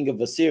 king of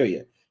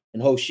Assyria,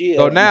 and Hoshea.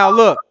 So now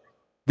look,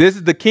 this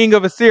is the king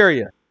of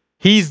Assyria.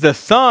 He's the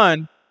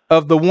son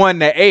of the one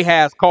that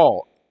Ahaz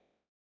called,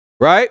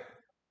 right?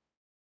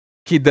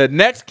 The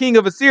next king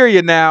of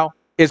Assyria now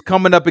is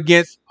coming up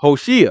against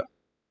Hoshea,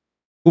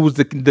 who's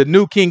the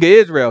new king of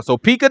Israel. So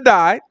Pekah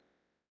died,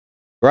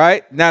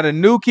 right? Now the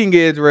new king of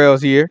Israel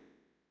is here.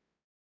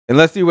 And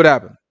let's see what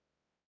happened.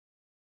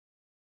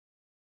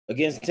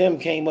 Against him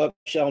came up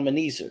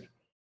Shalmaneser,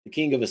 the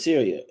king of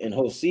Assyria, and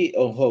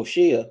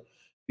Hoshea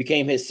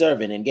became his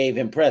servant and gave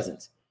him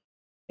presents.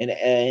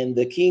 And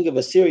the king of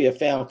Assyria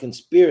found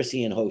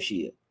conspiracy in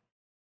Hoshea,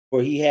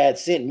 for he had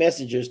sent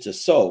messengers to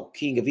So,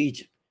 king of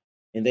Egypt,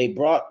 and they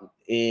brought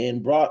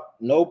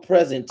no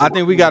present to I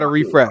think we got to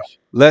refresh.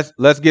 Let's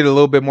get a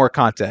little bit more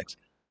context.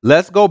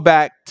 Let's go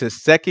back to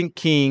 2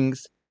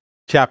 Kings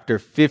chapter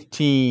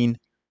 15,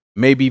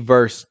 maybe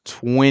verse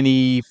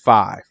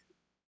 25.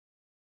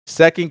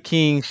 2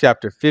 Kings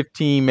chapter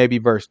 15, maybe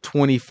verse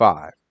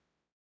 25.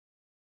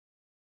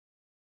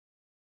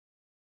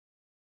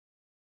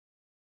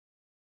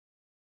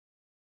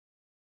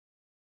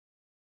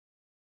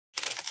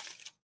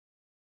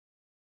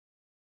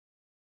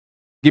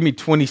 Give me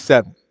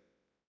 27.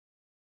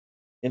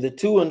 In the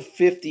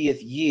 52nd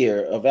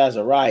year of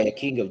Azariah,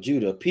 king of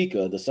Judah,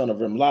 Pekah, the son of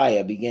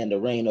Remaliah, began to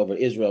reign over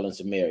Israel and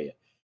Samaria.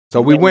 So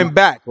we went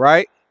back,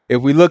 right?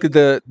 If we look at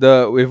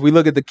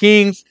the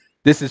kings,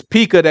 this is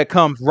Pekah that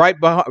comes right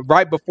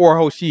before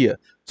Hoshea.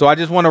 So I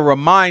just want to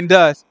remind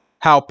us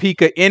how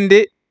Pekah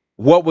ended,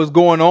 what was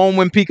going on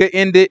when Pekah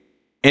ended,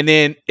 and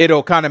then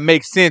it'll kind of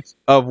make sense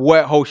of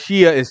what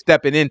Hoshea is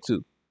stepping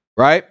into,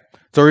 right?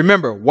 So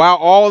remember, while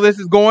all this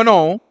is going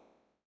on,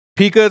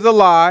 Pekah is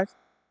alive.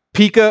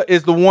 Pekah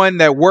is the one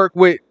that worked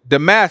with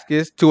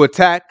Damascus to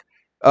attack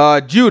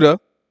Judah.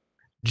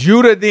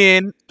 Judah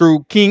then,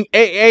 through King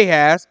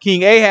Ahaz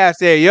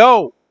said,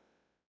 yo,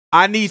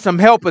 I need some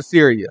help,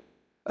 Assyria.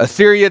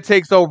 Assyria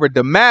takes over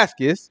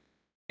Damascus,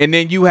 and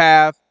then you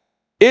have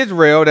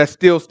Israel that's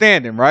still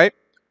standing, right?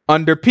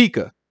 Under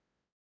Pekah.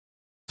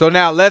 So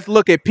now let's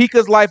look at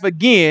Pekah's life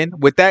again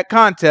with that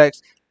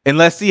context, and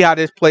let's see how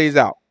this plays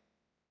out.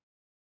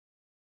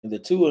 In the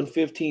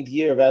 52nd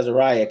year of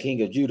Azariah,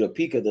 king of Judah,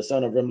 Pekah, the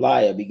son of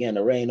Remaliah, began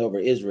to reign over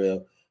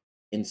Israel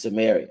in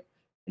Samaria,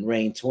 and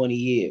reigned 20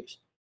 years.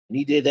 And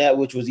he did that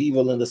which was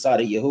evil in the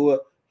sight of Yahuwah.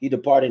 He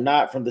departed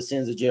not from the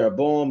sins of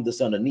Jeroboam, the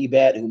son of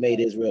Nebat, who made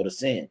Israel to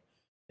sin.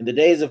 In the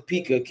days of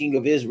Pekah, king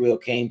of Israel,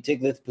 came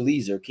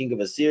Tiglath-Pileser, king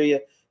of Assyria,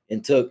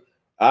 and took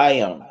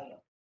Ion,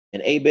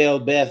 and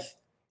Abel-Beth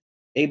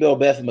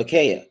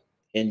Micaiah,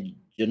 and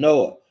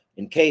Genoa,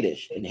 and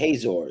Kadesh, and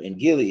Hazor, and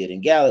Gilead,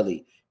 and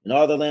Galilee, and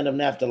all the land of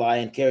Naphtali,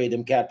 and carried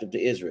them captive to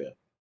Israel.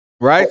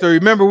 Right? So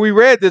remember, we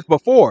read this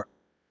before.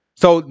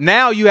 So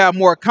now you have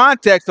more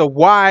context of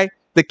why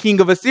the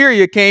king of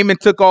Assyria came and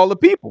took all the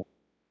people.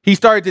 He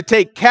started to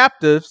take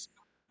captives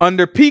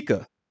under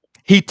Pekah.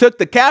 He took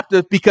the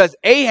captives because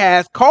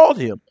Ahaz called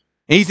him.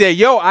 And he said,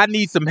 yo, I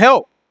need some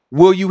help.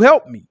 Will you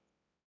help me?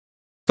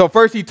 So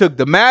first he took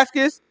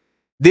Damascus.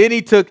 Then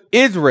he took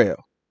Israel,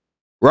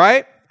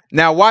 right?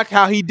 Now watch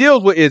how he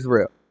deals with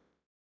Israel.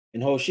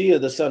 And Hoshea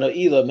the son of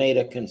Elah made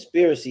a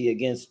conspiracy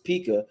against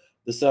Pekah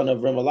the son of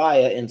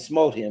Remaliah, and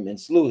smote him and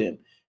slew him,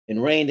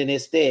 and reigned in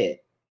his stead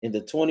in the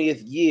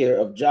 20th year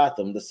of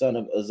Jotham the son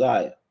of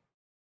Uzziah.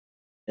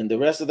 And the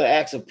rest of the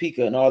acts of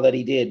Pekah and all that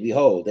he did,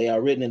 behold, they are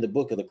written in the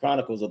book of the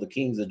Chronicles of the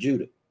kings of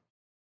Judah.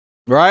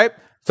 Right?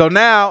 So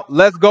now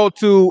let's go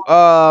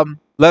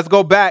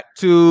back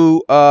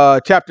to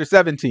chapter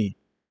 17.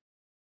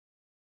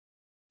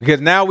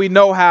 Because now we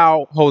know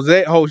how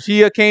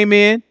Hoshea came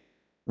in.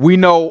 We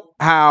know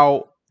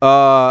how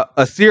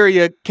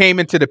Assyria came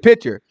into the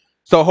picture.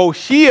 So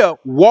Hoshea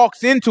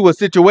walks into a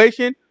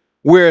situation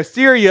where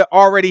Assyria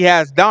already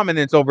has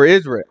dominance over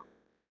Israel.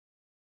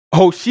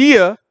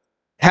 Hoshea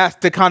has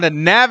to kind of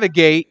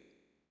navigate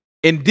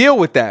and deal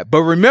with that.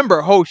 But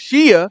remember,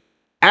 Hoshea,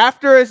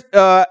 after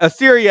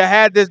Assyria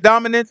had this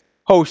dominance,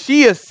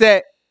 Hoshea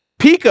set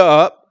Pekah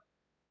up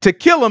to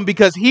kill him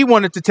because he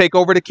wanted to take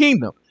over the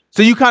kingdom.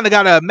 So you kind of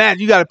got to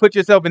imagine, you got to put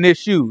yourself in his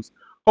shoes.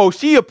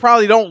 Hoshea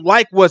probably don't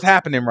like what's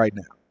happening right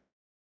now.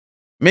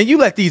 Man, you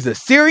let these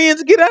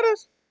Assyrians get at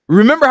us?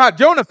 Remember how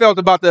Jonah felt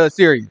about the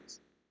Assyrians,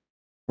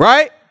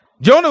 right?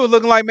 Jonah was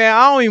looking like, man,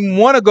 I don't even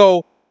want to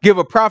go give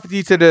a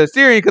prophecy to the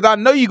Assyrian because I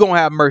know you're going to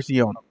have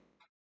mercy on them.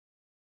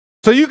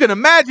 So you can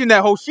imagine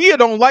that Hoshea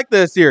don't like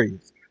the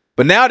Assyrians.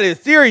 But now the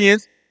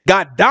Assyrians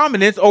got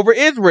dominance over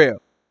Israel.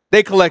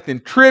 They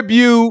collecting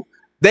tribute.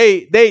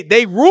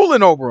 They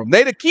ruling over them.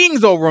 They the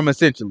kings over them,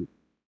 essentially.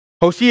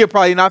 Hoshea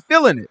probably not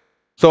feeling it.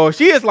 So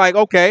Hoshea's like,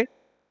 okay,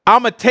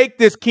 I'm going to take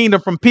this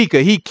kingdom from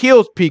Pekah. He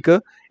kills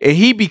Pekah and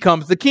he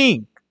becomes the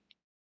king.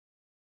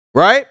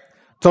 Right?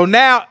 So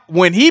now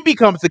when he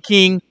becomes the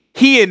king,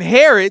 he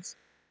inherits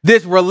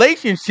this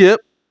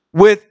relationship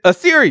with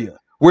Assyria,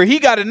 where he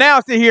got to now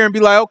sit here and be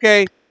like,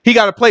 okay, he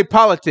got to play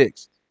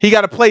politics. He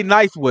got to play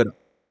nice with him.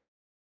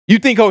 You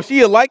think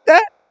Hoshea like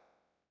that?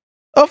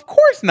 Of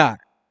course not.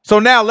 So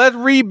now let's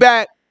read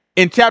back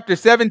in chapter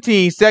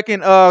 17,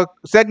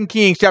 second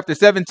Kings chapter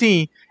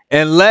 17,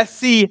 and let's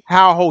see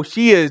how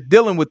Hoshea is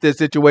dealing with this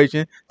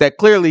situation that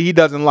clearly he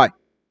doesn't like.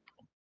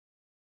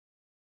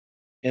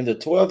 In the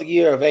 12th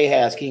year of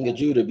Ahaz, king of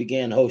Judah,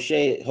 began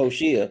Hoshea,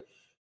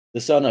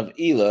 the son of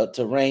Elah,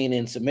 to reign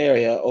in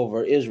Samaria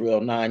over Israel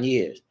 9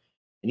 years.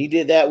 And he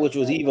did that which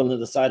was evil in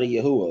the sight of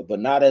Yahuwah, but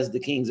not as the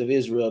kings of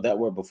Israel that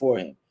were before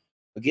him.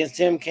 Against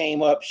him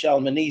came up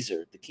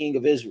Shalmaneser, the king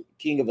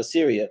of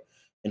Assyria,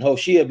 and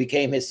Hoshea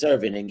became his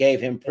servant and gave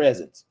him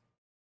presents.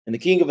 And the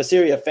king of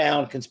Assyria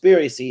found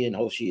conspiracy in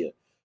Hoshea,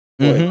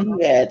 for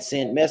he had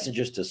sent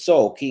messengers to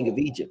So, king of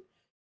Egypt,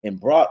 and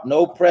brought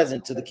no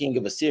present to the king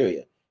of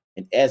Assyria,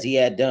 and as he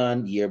had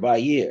done year by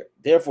year.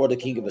 Therefore the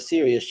king of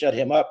Assyria shut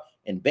him up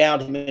and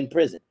bound him in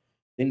prison.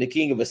 Then the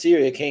king of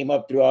Assyria came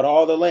up throughout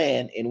all the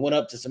land and went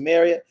up to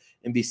Samaria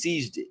and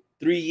besieged it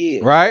 3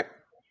 years. Right?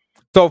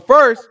 So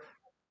first,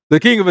 the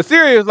king of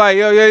Assyria is like,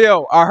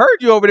 yo, I heard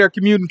you over there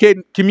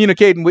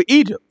communicating with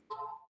Egypt.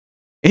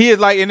 And he is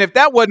like, and if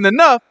that wasn't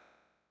enough,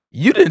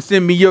 you didn't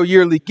send me your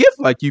yearly gift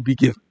like you be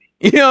giving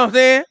me. You know what I'm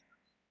saying?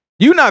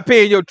 You're not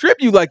paying your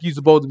tribute like you're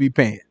supposed to be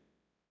paying.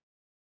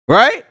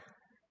 Right?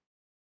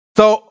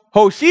 So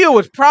Hoshea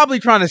was probably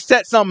trying to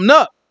set something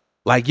up.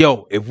 Like,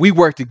 yo, if we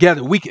work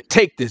together, we can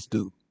take this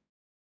dude.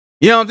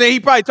 You know what I'm saying? He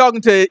probably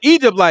talking to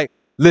Egypt like,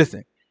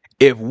 listen,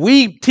 if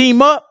we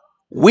team up,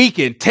 we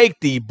can take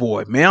these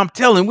boys, man. I'm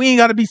telling you, we ain't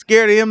got to be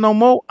scared of him no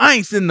more. I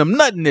ain't sending them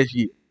nothing this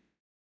year.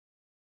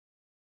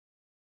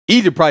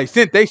 Egypt probably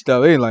sent their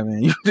stuff. They ain't like,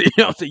 man, you know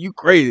what I'm saying? You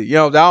crazy. You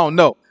know what I'm saying? I don't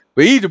know.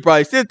 But Egypt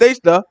probably sent their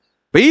stuff.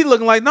 But he's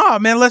looking like, nah,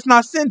 man, let's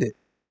not send it.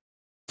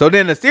 So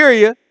then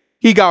Assyria,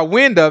 he got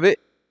wind of it.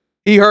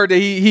 He heard that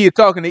he is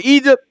talking to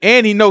Egypt,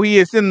 and he know he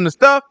is sending the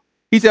stuff.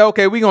 He said,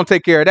 okay, we're going to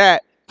take care of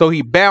that. So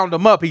he bound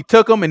them up. He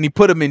took them and he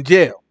put them in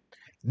jail.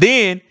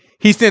 Then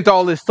he sent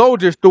all his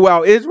soldiers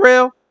throughout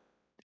Israel,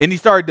 and he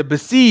started to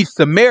besiege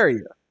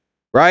Samaria,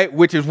 right,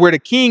 which is where the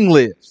king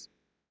lives.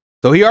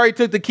 So he already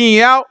took the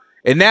king out,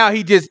 and now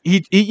he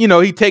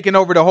taking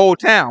over the whole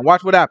town.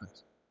 Watch what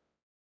happens.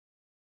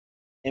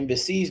 And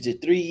besieged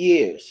it 3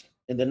 years.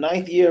 In the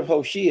 9th year of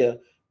Hoshea,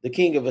 the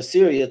king of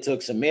Assyria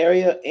took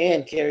Samaria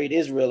and carried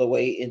Israel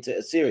away into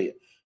Assyria,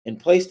 and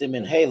placed them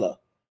in Halah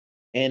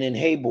and in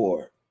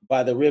Habor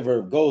by the river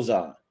of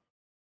Gozan,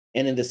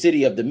 and in the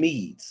city of the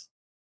Medes.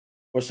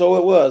 For so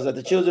it was that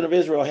the children of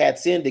Israel had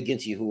sinned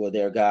against Yahuwah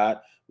their God,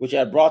 which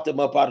had brought them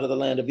up out of the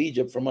land of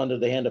Egypt from under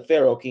the hand of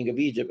Pharaoh, king of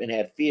Egypt, and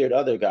had feared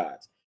other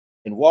gods,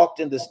 and walked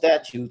in the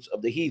statutes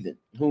of the heathen,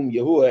 whom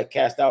Yahuwah had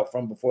cast out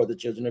from before the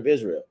children of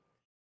Israel,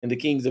 and the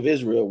kings of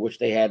Israel, which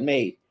they had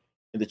made.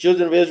 And the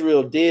children of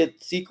Israel did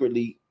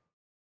secretly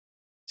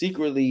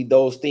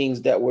those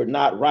things that were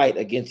not right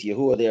against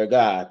Yahuwah their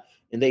God,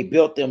 and they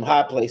built them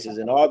high places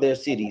in all their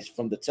cities,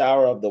 from the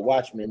tower of the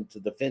watchman to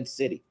the fenced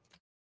city.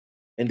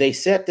 And they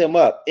set them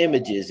up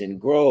images in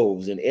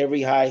groves in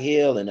every high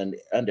hill and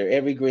under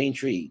every green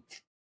tree.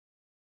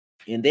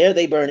 And there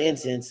they burned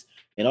incense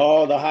in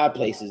all the high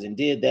places, and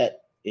did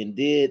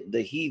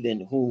the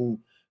heathen whom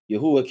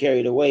Yahuwah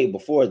carried away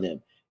before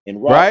them.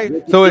 and wrought right?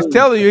 wicked So it's things.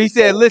 telling you, he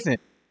said, listen,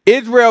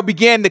 Israel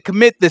began to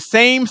commit the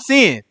same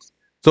sins.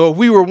 So if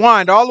we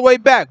rewind all the way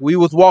back, we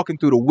was walking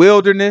through the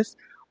wilderness.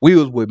 We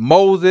was with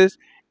Moses.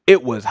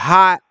 It was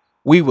hot.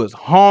 We was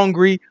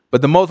hungry.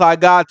 But the Most High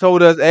God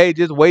told us, hey,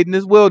 just wait in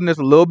this wilderness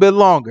a little bit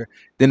longer.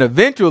 Then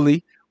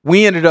eventually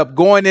we ended up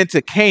going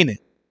into Canaan,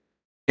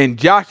 and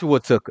Joshua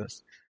took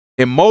us.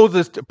 And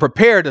Moses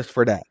prepared us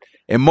for that.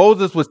 And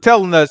Moses was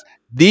telling us,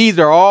 these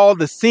are all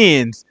the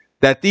sins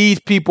that these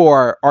people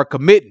are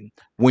committing.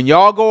 When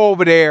y'all go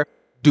over there,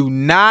 do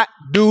not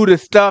do the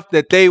stuff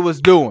that they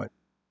was doing.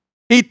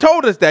 He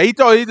told us that. He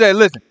said,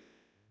 listen,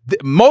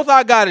 Most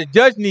High God is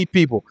judging these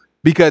people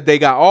because they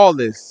got all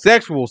this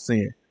sexual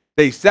sin.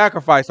 They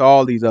sacrifice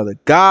all these other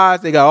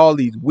gods. They got all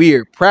these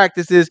weird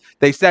practices.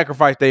 They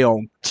sacrifice their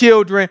own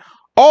children.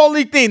 All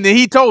these things that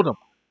he told them,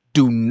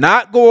 do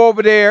not go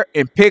over there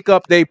and pick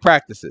up their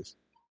practices.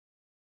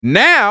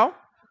 Now,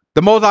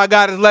 the Most High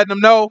God is letting them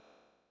know,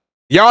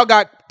 y'all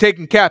got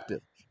taken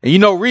captive. And you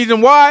know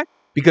reason why?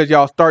 Because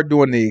y'all start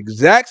doing the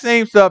exact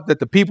same stuff that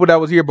the people that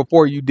was here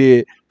before you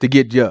did to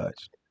get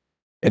judged.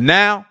 And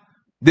now,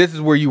 this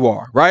is where you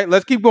are, right?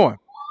 Let's keep going.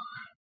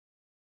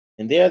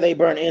 And there they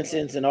burned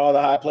incense in all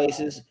the high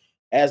places,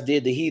 as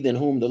did the heathen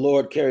whom the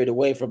Lord carried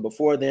away from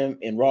before them,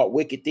 and wrought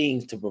wicked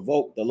things to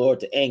provoke the Lord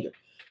to anger.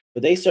 For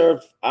they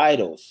served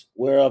idols,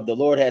 whereof the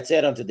Lord had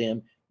said unto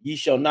them, Ye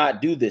shall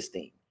not do this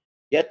thing.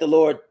 Yet the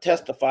Lord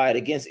testified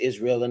against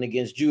Israel and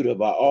against Judah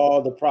by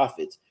all the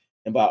prophets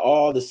and by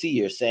all the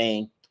seers,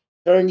 saying,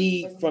 Turn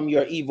ye from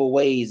your evil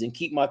ways and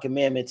keep my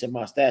commandments and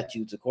my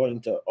statutes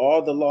according to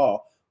all the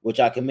law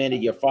which I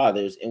commanded your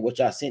fathers and which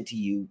I sent to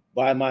you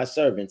by my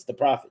servants the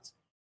prophets.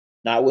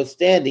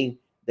 Notwithstanding,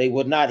 they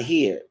would not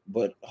hear,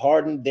 but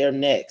hardened their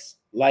necks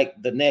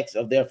like the necks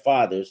of their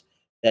fathers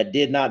that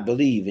did not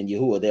believe in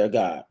Yahuwah their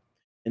God.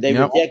 And they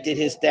rejected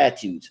his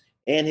statutes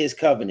and his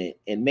covenant,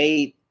 and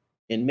made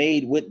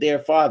with their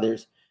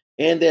fathers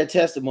and their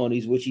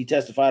testimonies which he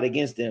testified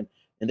against them,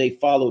 and they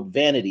followed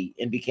vanity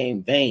and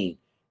became vain,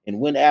 and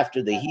went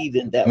after the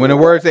heathen. That when the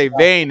word say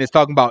vain, it's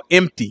talking about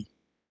empty,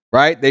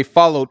 right? They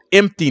followed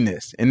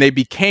emptiness and they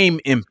became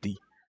empty,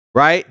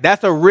 right?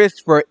 That's a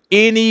risk for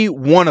any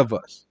one of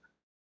us.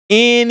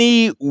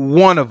 Any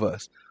one of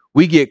us.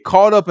 We get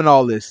caught up in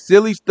all this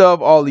silly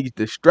stuff, all these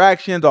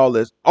distractions, all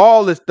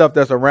this stuff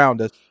that's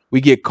around us. We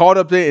get caught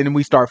up there and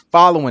we start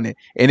following it.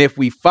 And if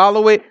we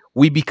follow it,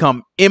 we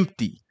become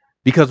empty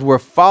because we're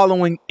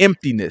following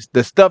emptiness.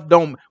 The stuff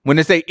don't, when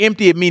they say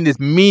empty, it means it's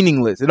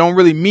meaningless. It don't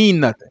really mean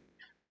nothing.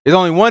 There's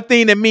only one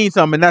thing that means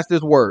something, and that's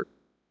this word.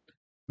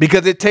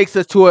 Because it takes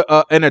us to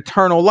an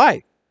eternal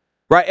life,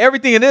 right?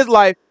 Everything in this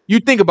life, you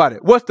think about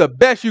it. What's the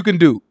best you can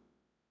do,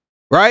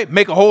 right?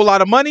 Make a whole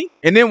lot of money,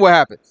 and then what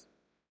happens?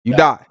 You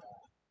die.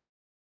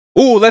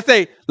 Ooh, let's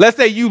say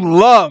you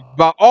loved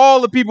by all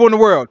the people in the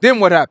world.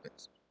 Then what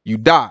happens? You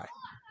die.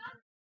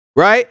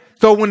 Right?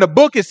 So when the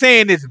book is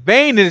saying it's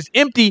vain and it's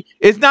empty,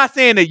 it's not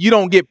saying that you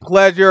don't get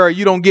pleasure or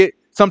you don't get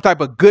some type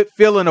of good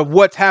feeling of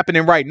what's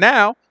happening right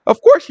now. Of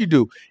course you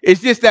do.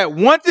 It's just that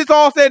once it's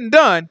all said and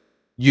done,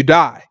 you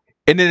die.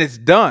 And then it's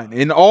done.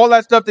 And all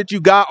that stuff that you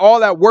got,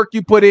 all that work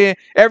you put in,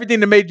 everything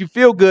that made you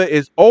feel good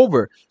is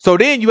over. So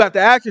then you have to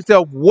ask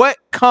yourself, what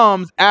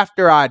comes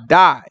after I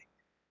die?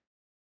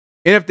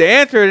 And if the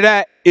answer to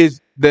that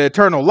is the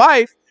eternal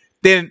life,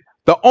 then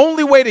the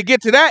only way to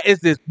get to that is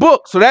this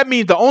book. So that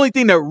means the only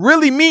thing that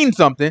really means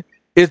something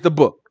is the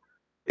book.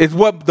 It's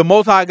what the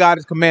Most High God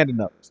is commanding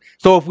of us.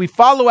 So if we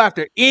follow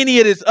after any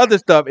of this other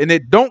stuff and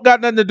it don't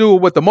got nothing to do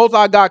with what the Most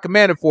High God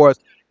commanded for us,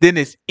 then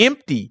it's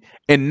empty.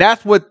 And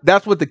that's what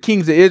the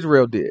kings of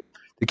Israel did.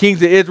 The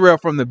kings of Israel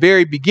from the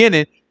very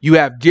beginning, you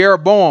have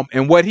Jeroboam,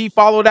 and what he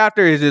followed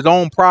after is his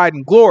own pride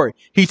and glory.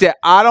 He said,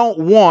 I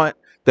don't want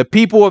the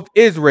people of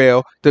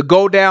Israel to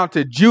go down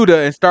to Judah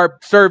and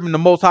start serving the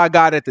Most High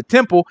God at the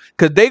temple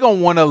because they're going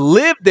to want to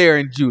live there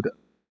in Judah.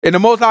 And the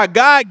Most High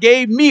God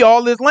gave me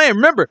all this land.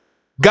 Remember,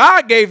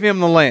 God gave him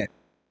the land.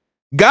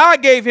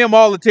 God gave him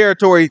all the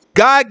territories.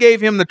 God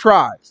gave him the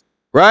tribes,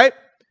 right?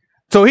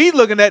 So he's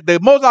looking at the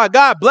Most High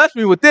God blessed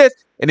me with this,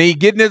 and then he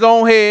get in his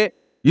own head.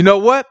 You know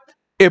what?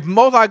 If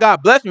Most High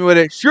God blessed me with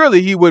it,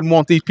 surely he wouldn't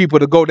want these people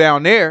to go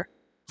down there.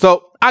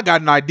 So I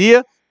got an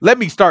idea. Let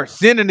me start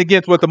sinning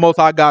against what the Most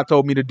High God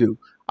told me to do.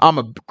 I'm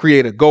going to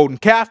create a golden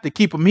calf to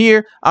keep them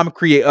here. I'm going to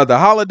create other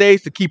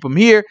holidays to keep them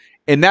here.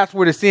 And that's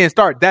where the sin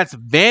starts. That's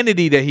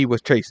vanity that he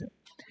was chasing.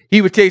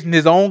 He was chasing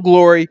his own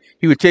glory.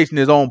 He was chasing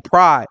his own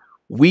pride.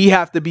 We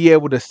have to be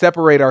able to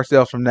separate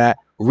ourselves from that,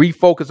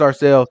 refocus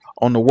ourselves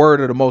on the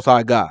word of the Most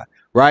High God,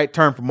 right?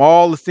 Turn from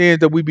all the sins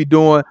that we be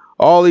doing,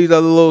 all these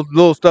other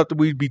little stuff that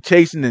we be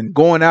chasing and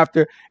going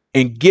after,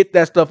 and get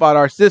that stuff out of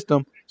our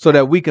system so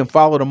that we can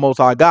follow the Most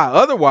High God.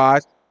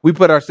 Otherwise, we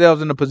put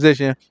ourselves in a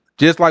position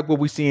just like what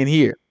we see in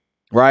here,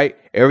 right?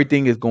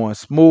 Everything is going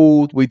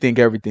smooth. We think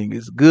everything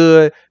is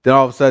good. Then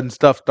all of a sudden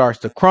stuff starts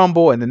to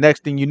crumble. And the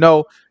next thing you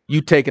know,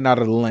 you taken out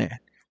of the land.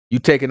 You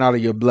taken out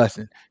of your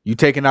blessing. You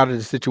taken out of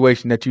the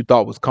situation that you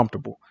thought was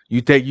comfortable.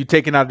 You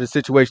taken out of the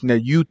situation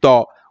that you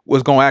thought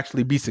was going to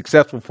actually be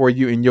successful for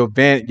you in your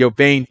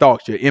vain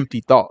thoughts, your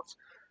empty thoughts,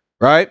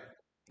 right?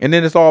 And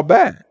then it's all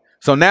bad.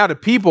 So now the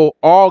people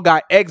all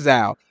got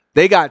exiled.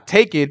 They got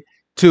taken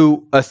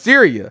to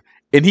Assyria,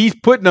 and he's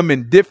putting them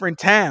in different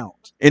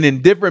towns and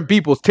in different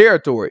people's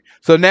territory.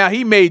 So now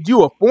he made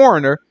you a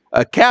foreigner,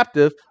 a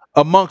captive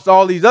amongst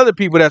all these other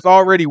people that's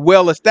already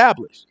well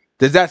established.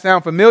 Does that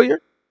sound familiar?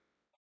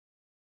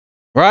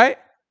 Right?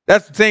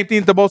 That's the same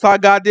thing the Most High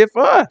God did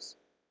for us.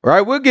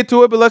 Right? We'll get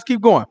to it, but let's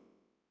keep going.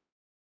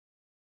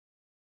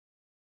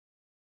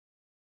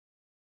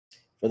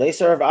 For they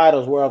serve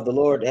idols, whereof the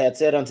Lord had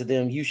said unto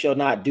them, you shall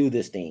not do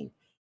this thing.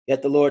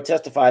 Yet the Lord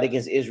testified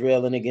against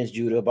Israel and against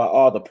Judah by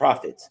all the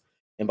prophets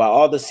and by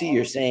all the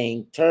seers,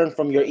 saying, turn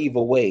from your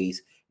evil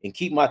ways and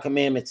keep my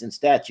commandments and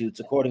statutes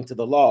according to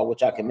the law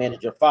which I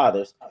commanded your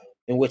fathers,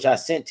 and which I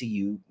sent to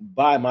you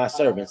by my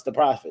servants the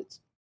prophets.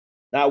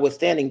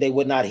 Notwithstanding, they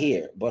would not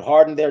hear, but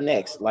hardened their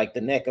necks like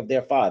the neck of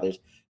their fathers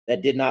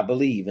that did not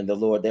believe in the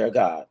Lord their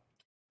God.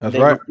 And That's they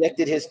right.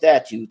 rejected his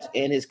statutes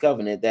and his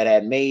covenant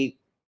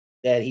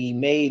that he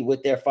made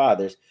with their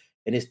fathers,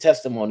 and his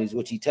testimonies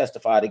which he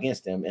testified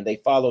against them, and they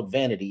followed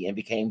vanity and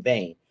became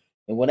vain,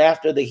 and went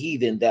after the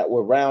heathen that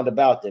were round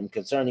about them,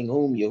 concerning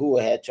whom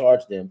Yahuwah had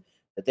charged them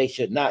that they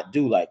should not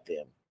do like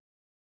them.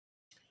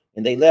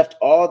 And they left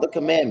all the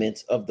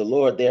commandments of the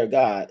Lord their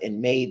God,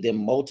 and made them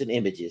molten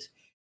images,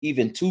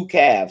 even 2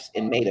 calves,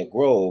 and made a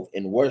grove,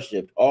 and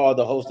worshipped all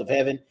the host of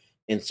heaven,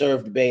 and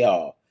served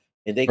Baal.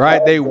 And they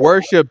Right? They called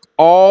worshiped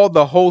all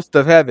the host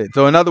of heaven.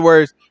 So in other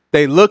words,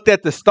 they looked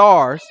at the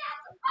stars,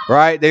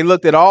 right? They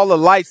looked at all the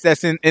lights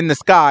that's in the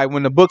sky.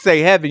 When the book say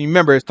heaven, you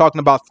remember it's talking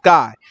about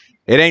sky.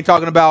 It ain't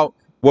talking about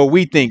what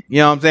we think. You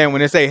know what I'm saying? When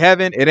they say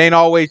heaven, it ain't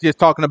always just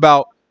talking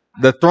about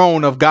the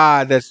throne of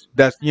God. That's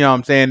you know what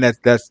I'm saying.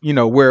 That's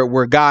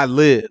where God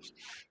lives.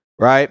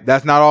 Right?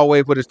 That's not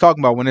always what it's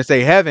talking about. When they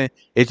say heaven,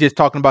 it's just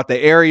talking about the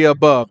area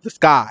above the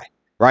sky,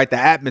 right? The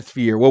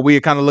atmosphere. Well, we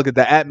kind of look at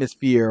the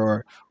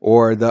atmosphere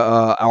or the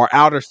our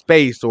outer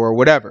space or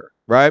whatever,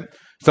 right?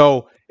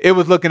 So it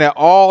was looking at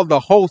all the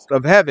host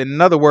of heaven. In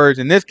other words,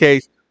 in this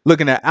case,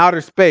 looking at outer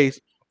space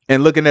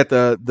and looking at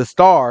the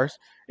stars,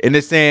 and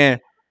it's saying,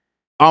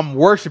 I'm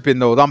worshiping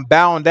those. I'm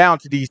bowing down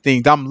to these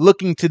things. I'm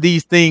looking to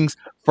these things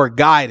for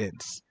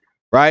guidance,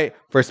 right?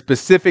 For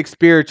specific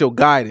spiritual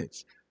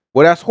guidance.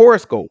 Well, that's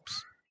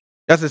horoscopes.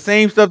 That's the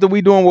same stuff that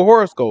we doing with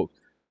horoscopes.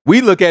 We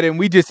look at it and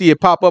we just see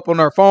it pop up on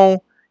our phone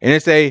and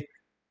it say,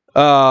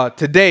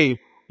 today,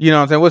 you know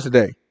what I'm saying? What's the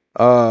day?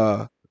 You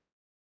know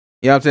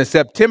what I'm saying?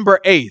 September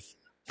 8th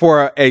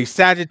for a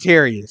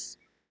Sagittarius.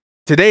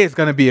 Today is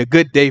going to be a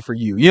good day for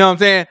you. You know what I'm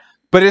saying?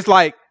 But it's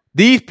like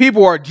these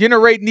people are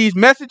generating these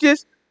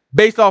messages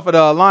based off of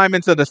the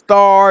alignments of the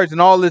stars and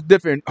all this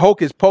different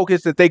hocus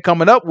pocus that they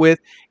coming up with.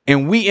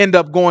 And we end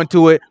up going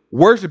to it,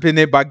 worshiping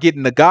it by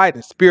getting the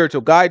guidance,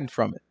 spiritual guidance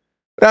from it.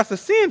 That's a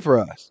sin for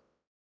us,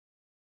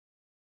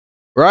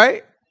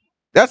 right?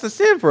 That's a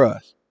sin for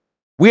us.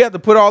 We have to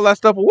put all that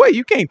stuff away.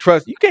 You can't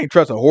trust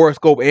a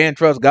horoscope and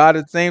trust God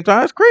at the same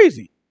time. It's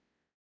crazy.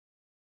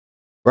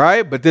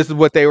 Right? But this is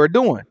what they were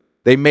doing.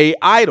 They made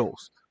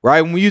idols,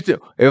 right? When we used to,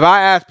 if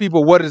I ask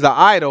people what is an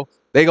idol,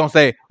 they're gonna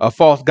say a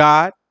false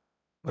god.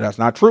 But that's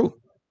not true.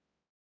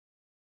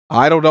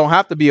 Idol don't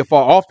have to be a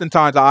false.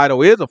 Oftentimes, an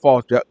idol is a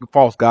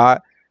false god,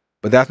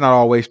 but that's not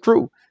always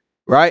true,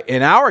 right?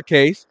 In our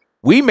case,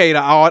 we made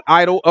an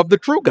idol of the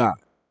true God,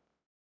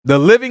 the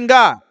living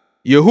God,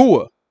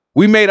 Yahuwah.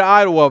 We made an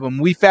idol of him.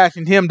 We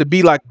fashioned him to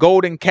be like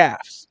golden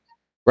calves,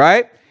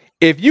 right?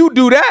 If you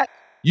do that,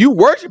 you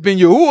worshiping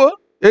Yahuwah.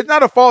 It's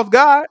not a false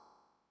god.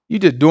 You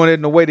just doing it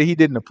in a way that he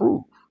didn't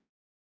approve.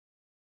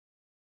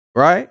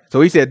 Right? So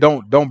he said,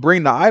 don't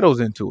bring the idols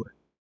into it.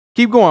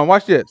 Keep going.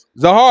 Watch this.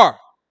 Zahar,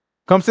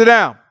 come sit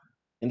down.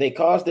 And they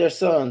caused their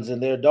sons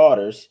and their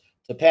daughters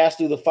to pass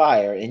through the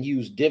fire, and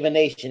used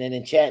divination and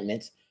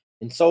enchantments,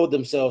 and sold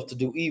themselves to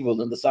do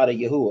evil in the sight of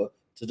Yahuwah,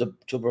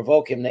 to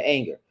provoke him to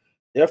anger.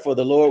 Therefore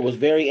the Lord was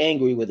very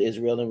angry with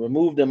Israel, and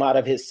removed them out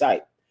of his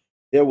sight.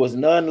 There was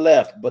none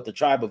left but the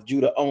tribe of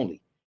Judah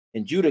only.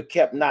 And Judah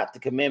kept not the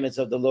commandments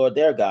of the Lord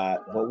their God,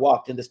 but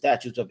walked in the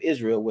statutes of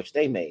Israel which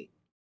they made.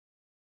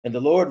 And the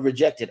Lord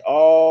rejected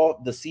all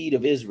the seed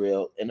of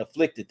Israel, and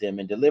afflicted them,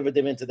 and delivered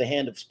them into the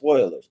hand of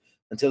spoilers,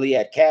 until he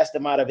had cast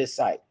them out of his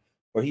sight.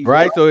 For he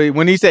Right? So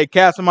when he said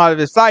cast them out of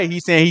his sight,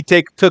 he's saying he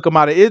took them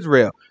out of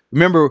Israel.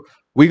 Remember,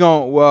 we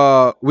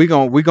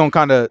gonna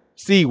kind of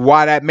see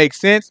why that makes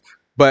sense.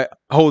 But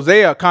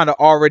Hosea kind of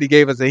already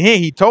gave us a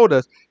hint. He told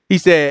us, he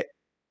said,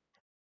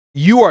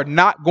 you are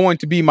not going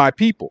to be my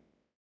people.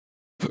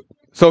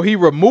 So he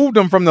removed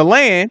them from the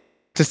land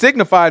to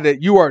signify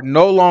that you are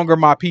no longer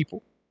my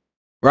people.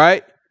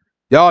 Right?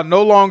 Y'all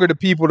no longer the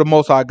people of the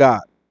Most High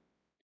God.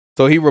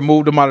 So he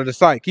removed them out of the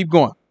sight. Keep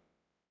going.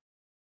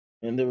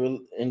 And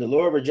the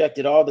Lord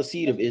rejected all the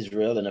seed of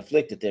Israel, and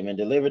afflicted them, and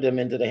delivered them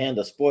into the hand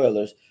of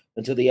spoilers,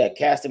 until he had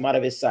cast them out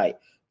of his sight.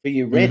 For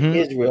you rent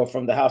Israel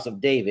from the house of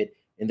David,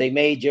 and they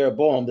made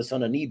Jeroboam the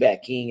son of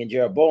Nebat king, and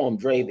Jeroboam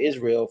drave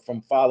Israel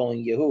from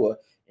following Yahuwah,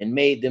 and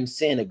made them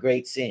sin a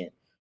great sin.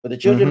 But the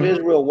children of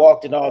Israel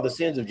walked in all the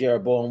sins of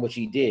Jeroboam, which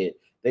he did.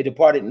 They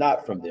departed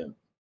not from them,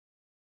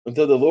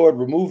 until the Lord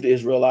removed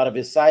Israel out of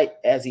his sight,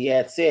 as he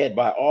had said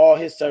by all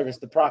his servants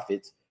the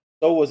prophets.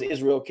 So was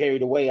Israel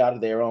carried away out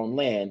of their own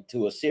land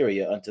to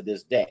Assyria unto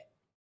this day.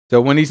 So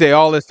when he say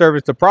all his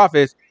servants the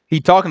prophets, he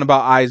talking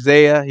about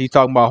Isaiah, he's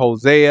talking about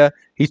Hosea,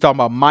 he's talking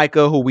about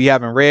Micah, who we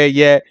haven't read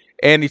yet,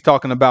 and he's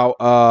talking about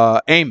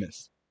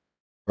Amos,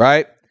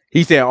 right?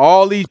 He said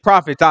all these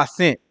prophets I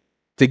sent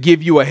to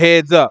give you a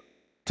heads up,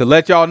 to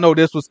let y'all know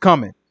this was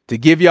coming, to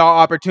give y'all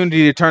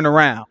opportunity to turn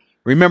around.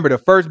 Remember, the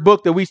first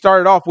book that we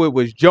started off with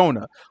was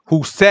Jonah,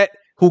 who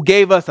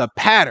gave us a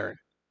pattern,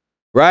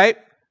 right?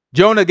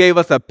 Jonah gave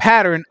us a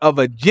pattern of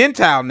a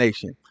Gentile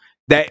nation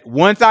that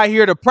once I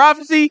hear the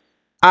prophecy,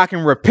 I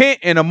can repent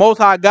and the Most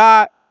High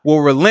God will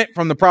relent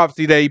from the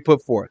prophecy that he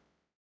put forth,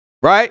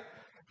 right?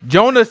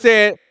 Jonah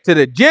said to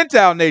the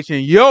Gentile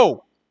nation,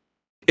 yo,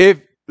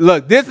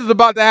 look, this is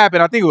about to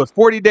happen. I think it was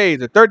 40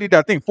 days or 30,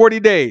 I think 40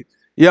 days.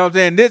 You know what I'm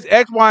saying? This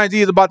X, Y, and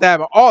Z is about to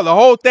happen. The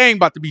whole thing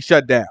about to be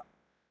shut down.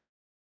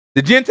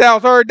 The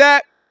Gentiles heard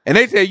that and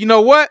they said, you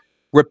know what?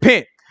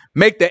 Repent.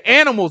 Make the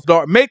animals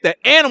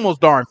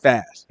darn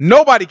fast.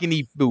 Nobody can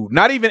eat food,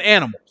 not even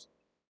animals.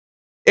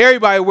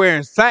 Everybody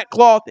wearing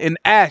sackcloth and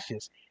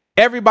ashes.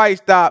 Everybody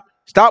stop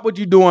what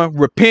you're doing.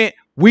 Repent.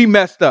 We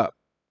messed up.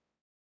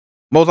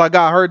 Most High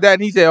God heard that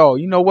and he said, oh,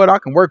 you know what? I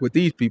can work with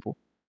these people.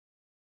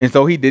 And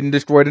so he didn't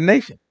destroy the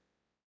nation.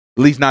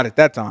 At least not at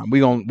that time. We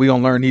gonna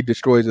learn he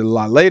destroys it a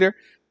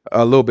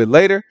little bit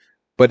later,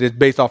 but it's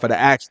based off of the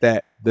acts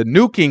that the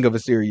new king of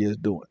Assyria is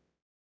doing,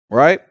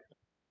 right?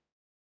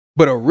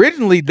 But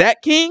originally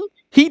that king,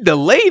 he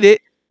delayed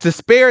it to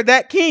spare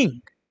that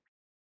king.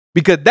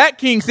 Because that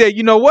king said,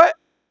 you know what?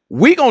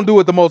 We gonna do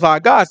what the Most High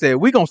God said.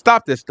 We gonna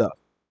stop this stuff.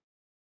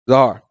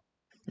 Zahar,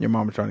 your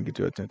mama trying to get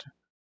your attention,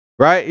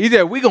 right? He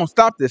said, we gonna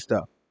stop this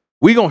stuff.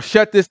 We gonna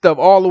shut this stuff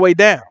all the way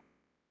down.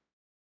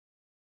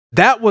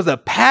 That was a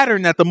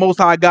pattern that the Most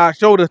High God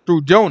showed us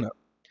through Jonah.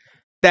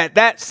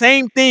 That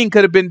same thing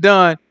could have been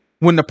done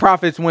when the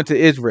prophets went to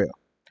Israel,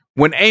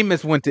 when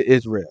Amos went to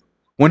Israel,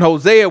 when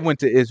Hosea went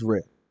to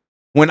Israel,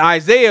 when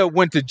Isaiah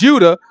went to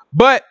Judah,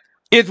 but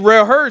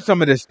Israel heard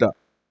some of this stuff,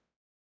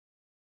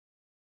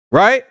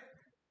 right?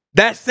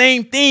 That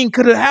same thing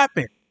could have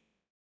happened.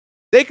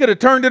 They could have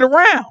turned it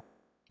around,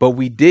 but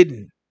we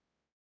didn't.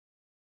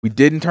 We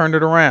didn't turn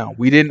it around.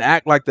 We didn't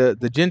act like the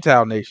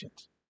Gentile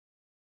nations,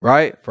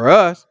 right? For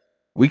us,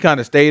 we kind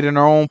of stayed in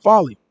our own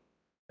folly,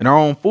 in our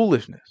own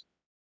foolishness.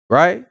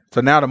 Right?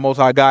 So now the Most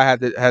High God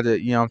had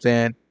to, you know what I'm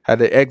saying, had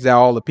to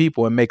exile all the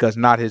people and make us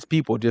not his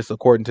people, just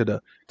according to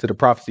the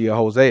prophecy of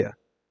Hosea.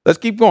 Let's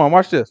keep going.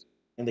 Watch this.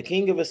 And the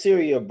king of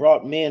Assyria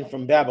brought men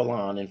from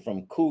Babylon and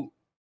from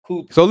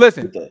So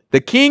listen, the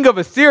king of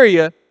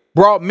Assyria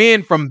brought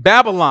men from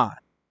Babylon.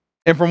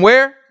 And from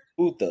where?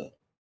 Hutha.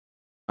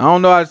 I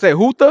don't know how to say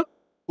Hutha.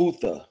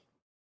 Hutha.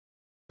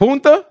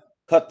 Punta?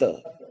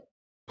 Kutha.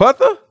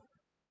 Putha?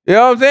 You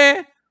know what I'm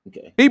saying?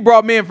 Okay. He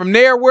brought men from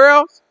there. Where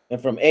else?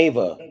 And from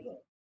Ava,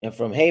 and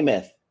from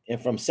Hamath, and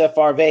from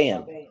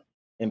Sepharvaim,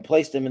 and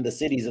placed them in the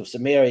cities of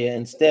Samaria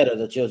instead of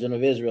the children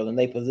of Israel, and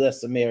they possessed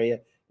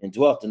Samaria and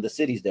dwelt in the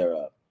cities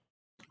thereof.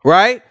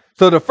 Right?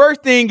 So the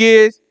first thing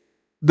is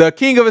the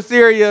king of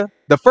Assyria,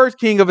 the first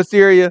king of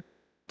Assyria,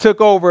 took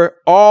over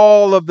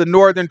all of the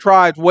northern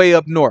tribes way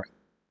up north.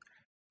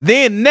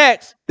 Then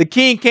next, the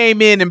king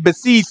came in and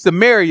besieged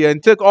Samaria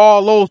and took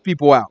all those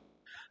people out.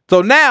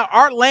 So now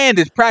our land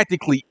is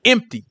practically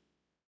empty.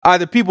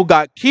 Either people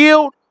got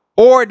killed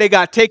or they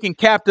got taken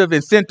captive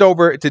and sent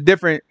over to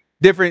different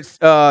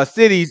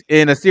cities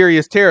in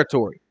Assyria's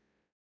territory.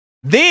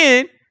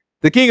 Then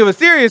the king of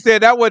Assyria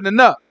said that wasn't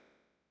enough.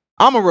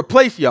 I'm going to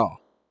replace y'all.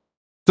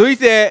 So he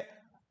said,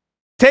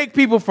 take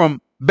people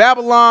from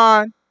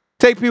Babylon,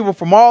 take people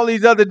from all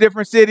these other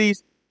different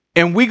cities,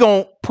 and we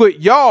going to put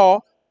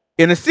y'all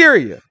in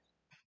Assyria.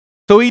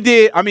 So he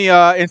did,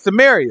 in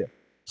Samaria.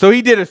 So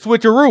he did a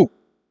switcheroo,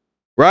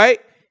 right?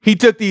 He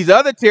took these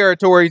other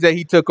territories that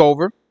he took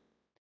over,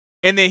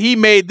 and then he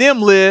made them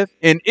live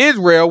in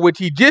Israel, which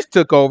he just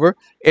took over,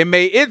 and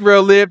made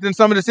Israel live in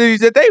some of the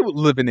cities that they were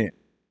living in,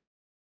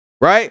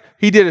 right?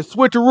 He did a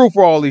switcheroo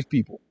for all these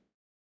people.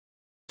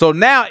 So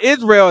now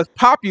Israel is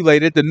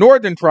populated, the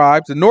northern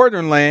tribes, the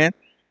northern land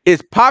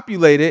is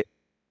populated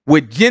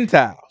with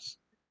Gentiles.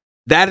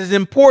 That is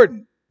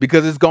important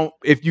because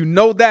if you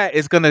know that,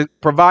 it's going to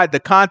provide the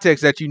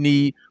context that you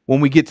need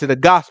when we get to the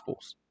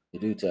Gospels,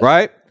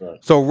 right?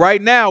 So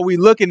right now we're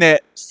looking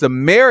at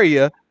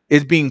Samaria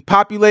is being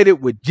populated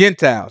with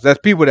Gentiles. That's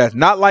people that's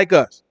not like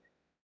us,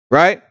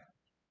 right?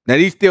 Now,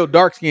 these still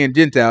dark-skinned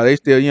Gentiles. They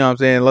still, you know what I'm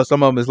saying?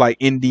 Some of them is like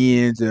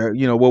Indians or,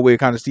 you know, what we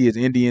kind of see as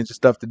Indians and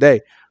stuff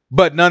today.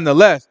 But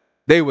nonetheless,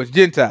 they was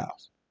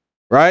Gentiles,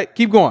 right?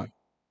 Keep going.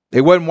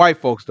 They wasn't white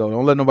folks, though.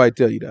 Don't let nobody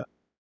tell you that.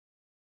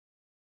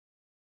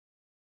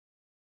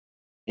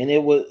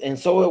 And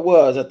so it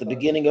was at the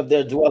beginning of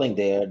their dwelling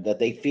there that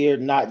they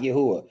feared not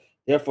Yahuwah.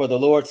 Therefore the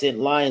Lord sent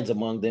lions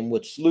among them,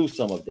 which slew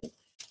some of them.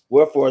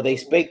 Wherefore they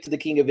spake to the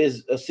king of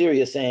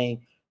Assyria,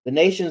 saying, The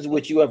nations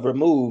which you have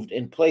removed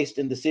and placed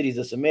in the cities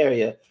of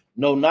Samaria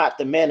know not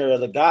the manner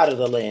of the God of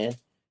the land.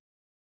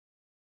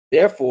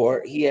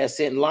 Therefore, he has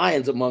sent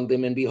lions among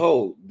them, and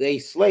behold, they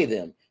slay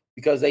them,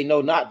 because they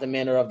know not the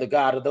manner of the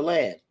God of the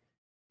land.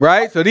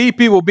 Right? So these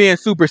people being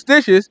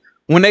superstitious,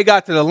 when they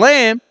got to the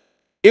land,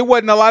 it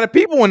wasn't a lot of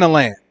people in the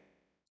land.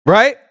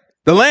 Right?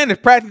 The land is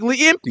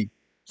practically empty.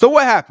 So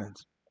what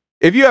happens?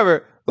 If you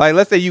ever, like,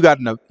 let's say you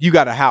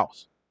got a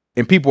house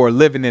and people are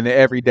living in it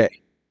every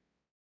day,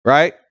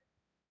 right?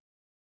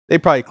 They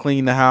probably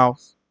clean the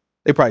house.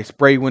 They probably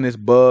spray when there's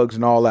bugs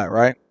and all that,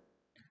 right?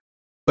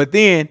 But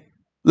then,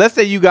 let's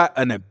say you got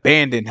an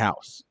abandoned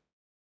house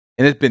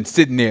and it's been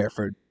sitting there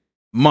for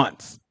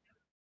months.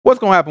 What's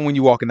going to happen when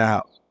you walk in the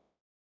house?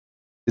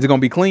 Is it going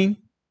to be clean?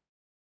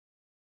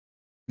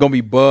 Going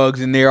to be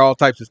bugs in there, all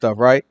types of stuff,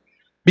 right?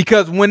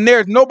 Because when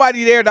there's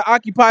nobody there to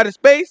occupy the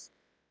space,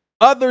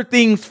 other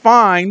things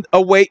find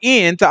a way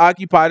in to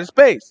occupy the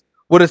space.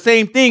 Well, the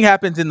same thing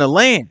happens in the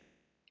land,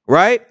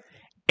 right?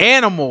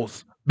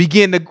 Animals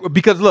begin to,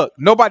 because look,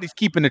 nobody's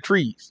keeping the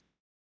trees.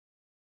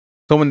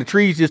 So when the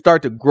trees just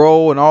start to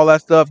grow and all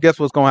that stuff, guess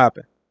what's going to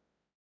happen?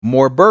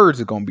 More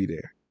birds are going to be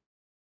there.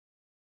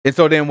 And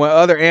so then when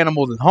other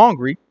animals is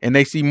hungry and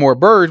they see more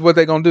birds, what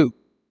they going to do?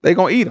 They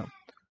going to eat them.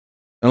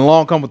 And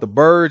along come with the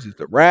birds, it's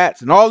the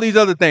rats and all these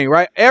other things,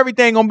 right?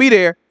 Everything going to be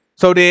there.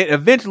 So then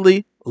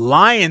eventually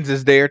lions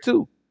is there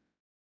too.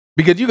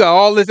 Because you got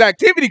all this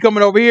activity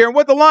coming over here, and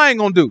what the lion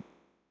going to do?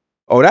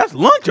 Oh, that's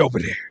lunch over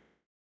there.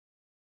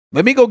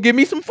 Let me go get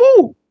me some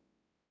food.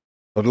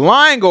 So the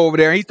lion go over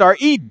there and he start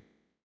eating.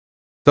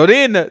 So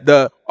then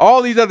the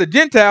all these other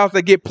Gentiles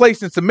that get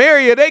placed in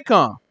Samaria, they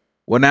come.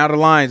 Well, now the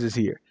lions is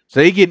here. So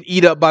they getting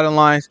eat up by the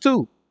lions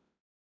too.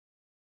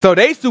 So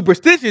they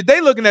superstitious.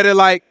 They looking at it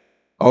like,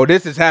 oh,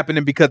 this is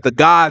happening because the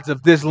gods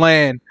of this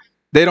land,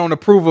 they don't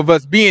approve of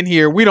us being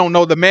here. We don't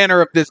know the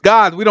manner of this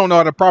God. We don't know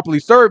how to properly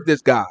serve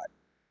this God.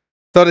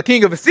 So the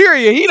king of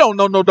Assyria, he don't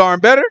know no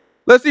darn better.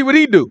 Let's see what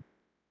he do.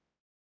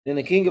 Then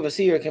the king of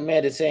Assyria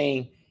commanded,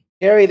 saying,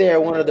 carry there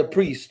one of the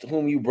priests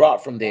whom you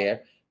brought from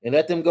there, and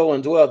let them go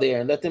and dwell there,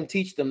 and let them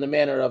teach them the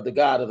manner of the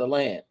God of the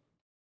land.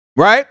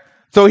 Right?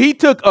 So he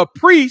took a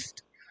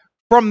priest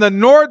from the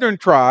northern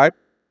tribe,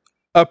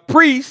 a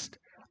priest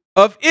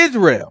of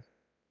Israel.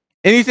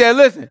 And he said,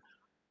 listen,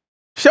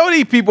 show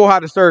these people how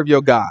to serve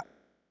your God.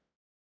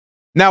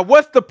 Now,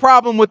 what's the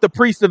problem with the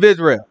priests of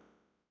Israel?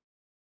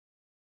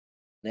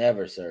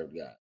 Never served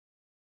God.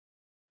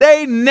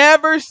 They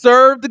never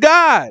served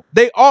God.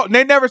 They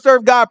never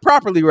served God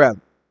properly,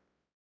 rather.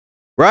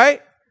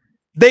 Right?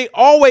 They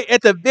always,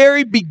 at the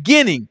very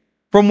beginning,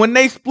 from when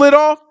they split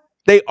off,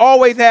 they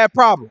always had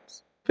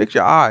problems. Fix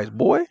your eyes,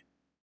 boy.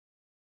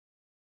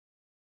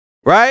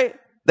 Right?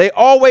 They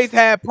always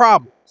had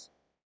problems.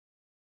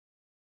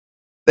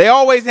 They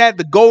always had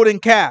the golden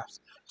calves.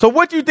 So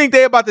what do you think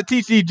they're about to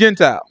teach these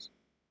Gentiles?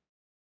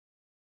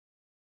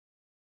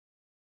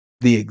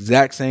 The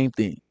exact same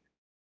thing.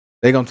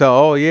 They're going to tell,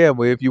 oh yeah,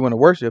 well, if you want to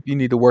worship, you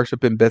need to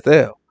worship in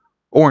Bethel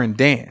or in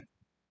Dan.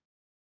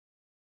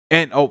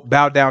 And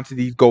bow down to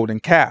these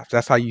golden calves.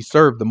 That's how you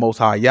serve the Most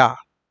High Yah.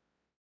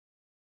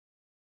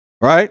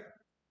 Right?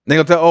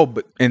 They're going to tell,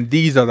 and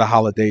these are the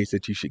holidays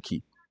that you should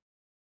keep.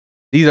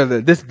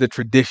 This is the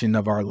tradition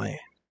of our land.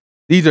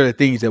 These are the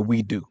things that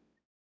we do.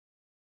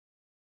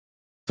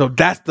 So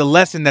that's the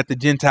lesson that the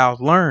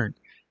Gentiles learned.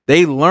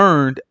 They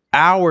learned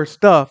our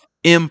stuff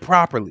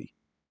improperly.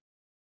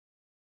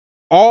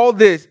 All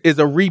this is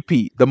a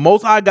repeat. The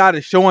Most High God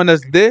is showing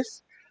us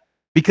this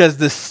because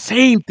the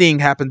same thing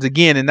happens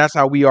again, and that's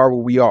how we are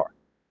where we are.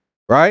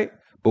 Right?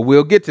 But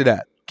we'll get to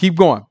that. Keep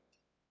going.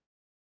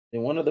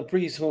 Then one of the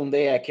priests whom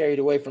they had carried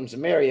away from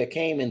Samaria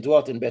came and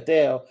dwelt in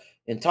Bethel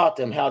and taught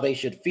them how they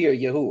should fear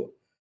Yahuwah.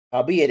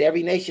 Howbeit,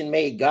 every nation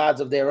made gods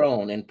of their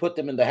own and put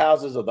them in the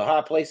houses of the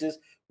high places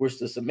which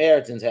the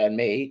Samaritans had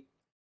made,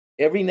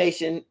 every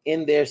nation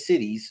in their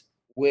cities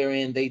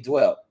wherein they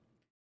dwelt.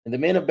 And the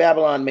men of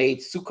Babylon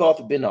made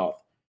Succoth Benoth,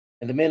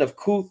 and the men of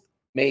Cuth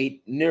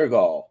made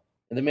Nergal,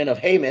 and the men of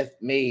Hamath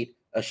made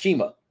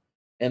Ashima,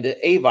 and the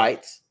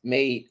Avites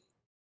made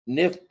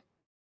Nibhaz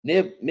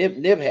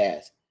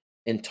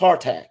and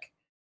Tartak,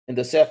 and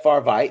the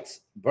Sepharvites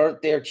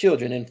burnt their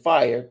children in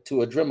fire to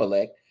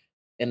Adrimelech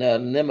and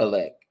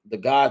Anemelech, the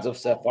gods of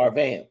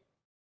Sepharvaim.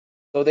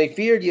 So they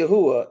feared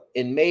Yahuwah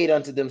and made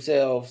unto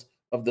themselves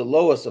of the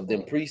lowest of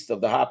them priests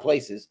of the high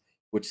places,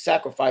 which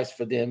sacrificed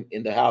for them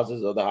in the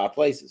houses of the high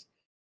places.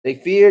 They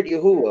feared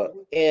Yahuwah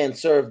and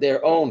served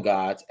their own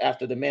gods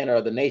after the manner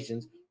of the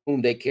nations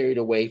whom they carried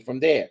away from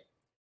there.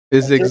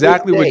 This is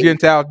exactly what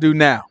Gentiles do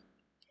now.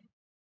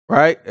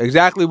 Right?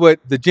 Exactly what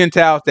the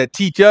Gentiles that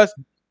teach us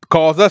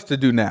cause us to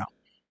do now.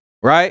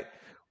 Right?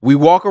 We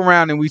walk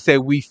around and we say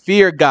we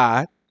fear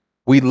God,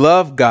 we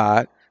love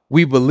God,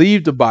 we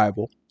believe the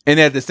Bible, and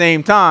at the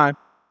same time,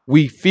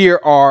 we fear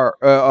our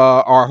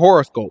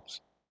horoscopes.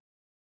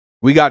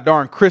 We got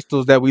darn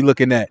crystals that we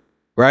looking at,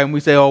 right? And we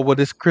say, oh, well,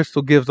 this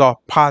crystal gives off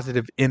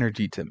positive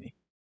energy to me.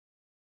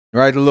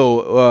 Right? The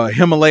little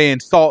Himalayan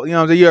salt, you know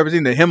what I'm saying? You ever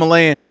seen the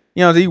Himalayan,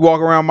 you know what I'm saying? You walk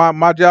around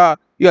my job,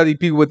 You got these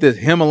people with this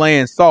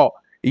Himalayan salt.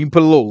 You can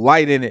put a little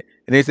light in it,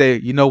 and they say,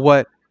 you know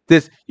what?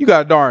 You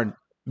got a darn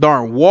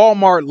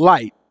Walmart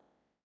light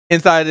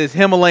inside of this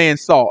Himalayan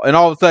salt, and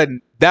all of a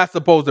sudden that's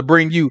supposed to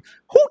bring you.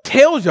 Who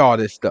tells y'all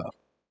this stuff?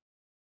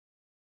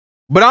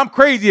 But I'm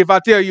crazy if I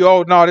tell you,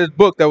 oh no, this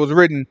book that was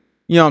written,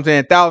 you know what I'm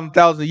saying,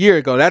 thousands of years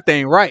ago, that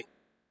ain't right.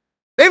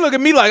 They look at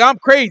me like I'm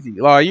crazy.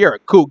 Like, you're a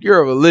kook, you're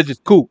a religious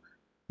kook.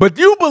 But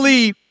you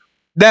believe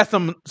that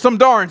some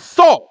darn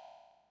salt.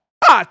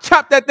 I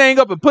chop that thing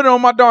up and put it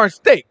on my darn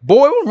steak.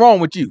 Boy, what's wrong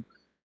with you?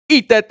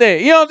 Eat that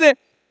thing. You know what I'm saying?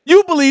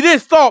 You believe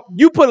this salt,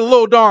 you put a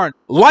little darn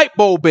light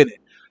bulb in it.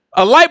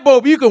 A light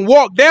bulb, you can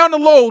walk down the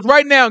Lowe's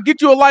right now and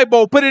get you a light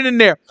bulb, put it in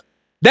there.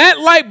 That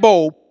light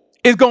bulb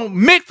is going to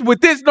mix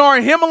with this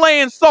darn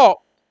Himalayan salt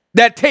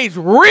that tastes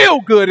real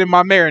good in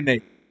my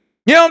marinade.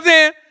 You know what I'm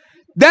saying?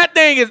 That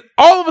thing is,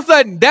 all of a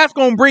sudden, that's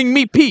going to bring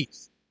me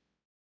peace.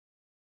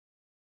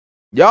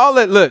 Y'all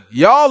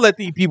let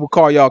these people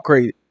call y'all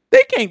crazy.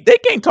 They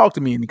can't talk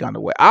to me any kind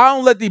of way. I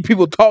don't let these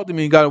people talk to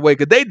me any kind of way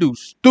because they do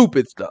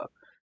stupid stuff.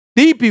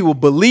 These people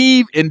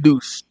believe and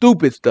do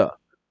stupid stuff.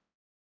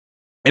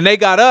 And they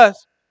got a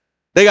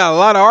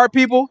lot of our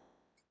people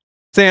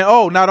saying,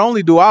 oh, not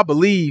only do I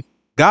believe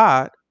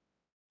God,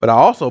 but I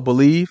also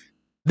believe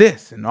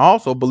this and I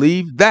also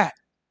believe that.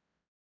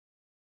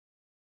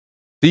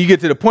 So you get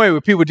to the point where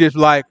people just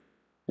like,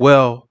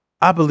 well,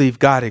 I believe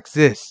God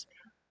exists,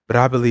 but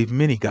I believe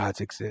many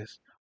gods exist.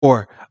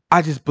 Or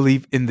I just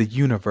believe in the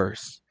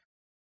universe,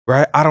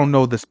 right? I don't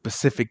know the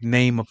specific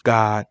name of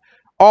God.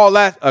 All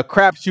that's a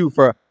crapshoot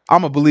for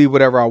I'm going to believe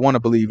whatever I want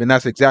to believe. And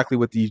that's exactly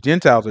what these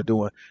Gentiles are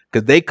doing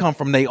because they come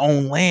from their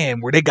own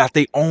land where they got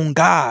their own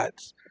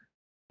gods.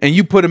 And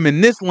you put them in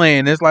this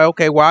land, it's like,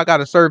 okay, well, I got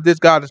to serve this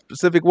God a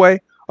specific way.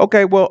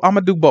 Okay, well, I'm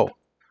going to do both.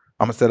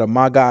 I'm going to set up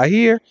my God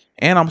here,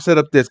 and I'm going to set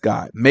up this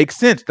God. Makes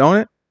sense, don't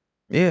it?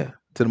 Yeah.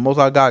 To the Most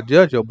High God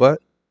judge your butt.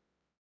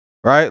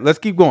 Right? Let's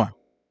keep going.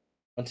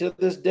 Until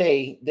this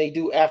day, they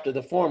do after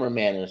the former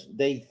manners.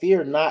 They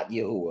fear not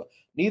Yahuwah.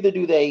 Neither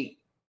do they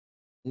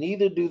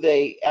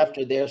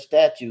after their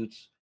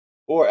statutes,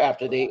 or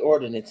after their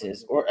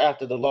ordinances, or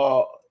after the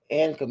law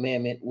and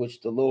commandment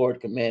which the Lord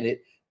commanded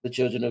the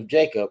children of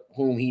Jacob,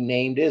 whom he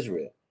named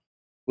Israel,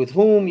 with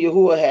whom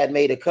Yahuwah had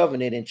made a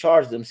covenant and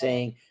charged them,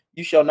 saying,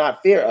 you shall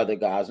not fear other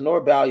gods,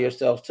 nor bow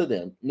yourselves to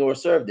them, nor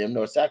serve them,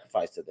 nor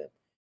sacrifice to them.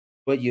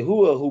 But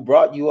Yahuwah, who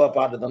brought you up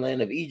out of the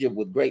land of Egypt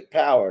with great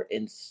power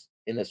and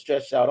in a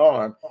stretched out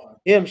arm,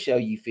 him shall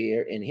you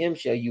fear, and him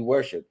shall you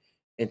worship,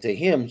 and to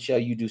him shall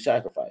you do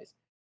sacrifice.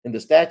 And the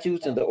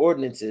statutes and the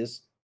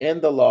ordinances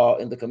and the law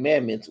and the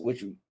commandments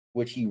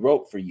which he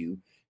wrote for you,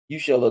 you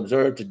shall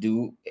observe to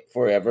do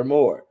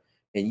forevermore.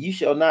 And you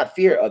shall not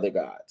fear other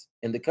gods.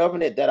 And the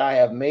covenant that I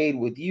have made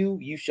with you,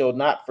 you shall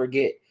not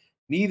forget,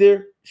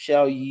 neither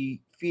shall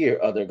ye fear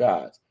other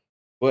gods.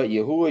 But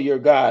Yahuwah your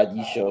God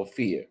ye shall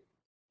fear,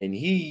 and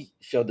he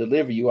shall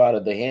deliver you out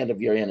of the hand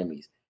of your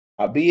enemies.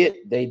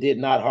 Howbeit they did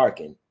not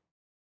hearken,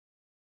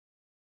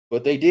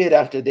 but they did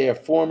after their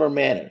former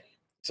manner.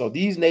 So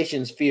these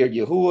nations feared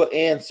Yahuwah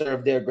and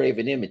served their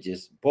graven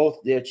images, both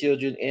their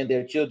children and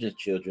their children's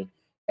children,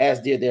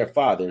 as did their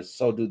fathers,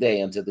 so do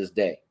they unto this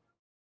day.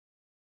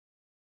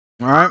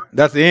 All right,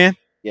 that's the end?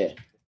 Yeah.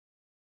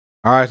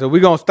 All right, so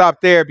we're going to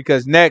stop there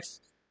because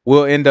next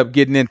we'll end up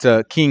getting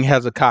into King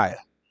Hezekiah,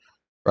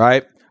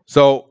 right?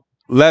 So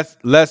let's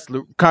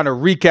kind of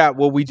recap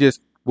what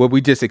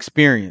we just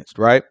experienced,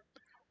 right?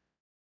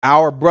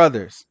 Our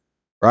brothers,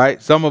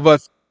 right? Some of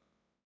us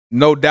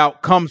no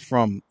doubt comes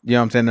from, you know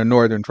what I'm saying, the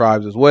northern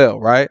tribes as well,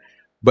 right?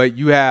 But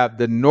you have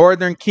the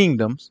northern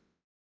kingdoms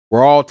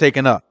were all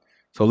taken up.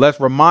 So let's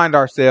remind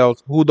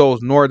ourselves who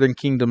those northern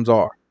kingdoms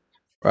are,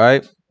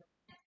 right?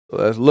 So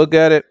let's look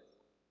at it.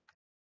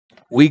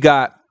 We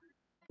got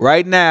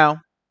right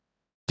now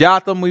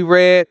Jotham, we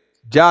read,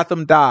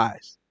 Jotham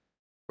dies,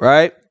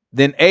 right?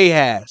 Then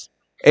Ahaz.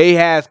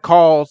 Ahaz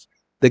calls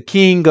the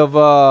king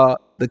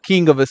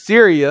of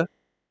Assyria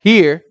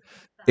here,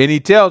 and he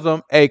tells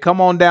him, hey, come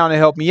on down and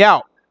help me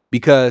out,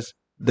 because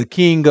the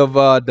king of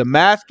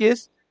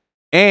Damascus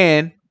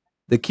and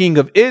the king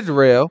of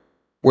Israel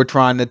were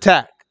trying to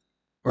attack,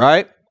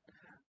 right?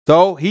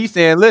 So he's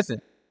saying,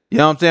 listen, you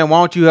know what I'm saying?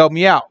 Why don't you help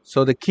me out?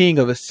 So the king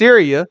of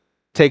Assyria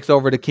takes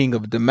over the king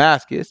of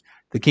Damascus.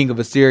 The king of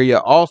Assyria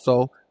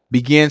also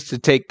begins to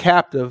take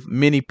captive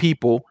many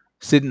people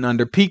sitting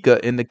under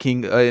Pekah in the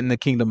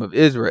kingdom of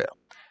Israel.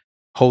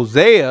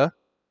 Hosea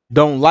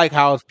don't like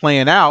how it's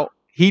playing out.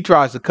 He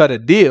tries to cut a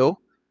deal.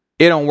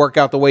 It don't work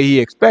out the way he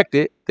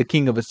expected. The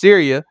king of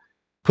Assyria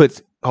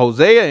puts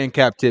Hosea in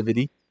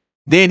captivity.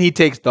 Then he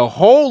takes the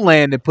whole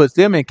land and puts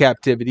them in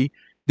captivity,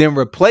 then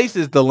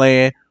replaces the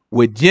land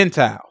with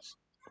Gentiles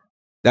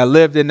that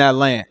lived in that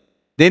land.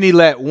 Then he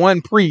let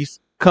one priest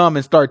come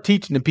and start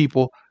teaching the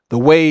people the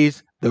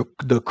ways, the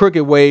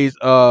crooked ways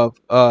of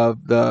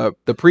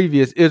the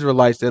previous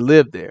Israelites that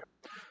lived there.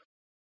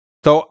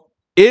 So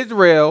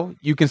Israel,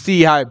 you can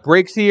see how it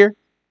breaks here.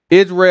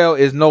 Israel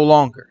is no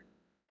longer,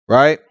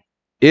 right?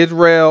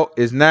 Israel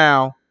is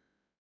now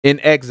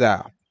in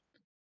exile.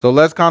 So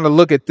let's kind of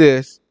look at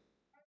this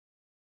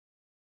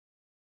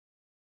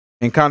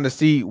and kind of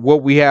see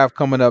what we have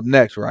coming up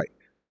next, right?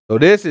 So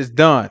this is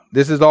done.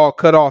 This is all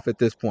cut off at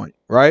this point,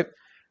 right?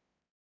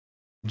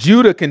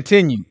 Judah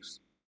continues.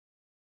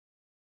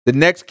 The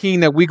next king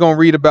that we're going to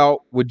read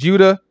about with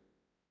Judah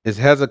is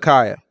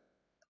Hezekiah.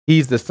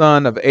 He's the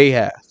son of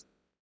Ahaz,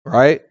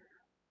 right?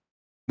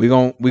 We're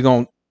going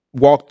to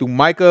walk through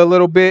Micah a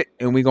little bit,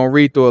 and we're going to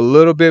read through a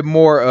little bit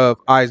more of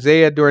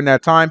Isaiah during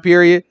that time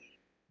period.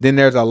 Then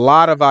there's a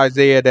lot of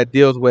Isaiah that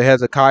deals with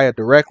Hezekiah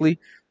directly.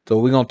 So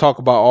we're going to talk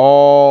about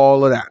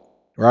all of that,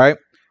 right?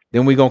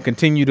 Then we're going to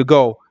continue to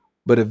go.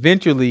 But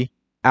eventually,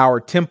 our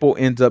temple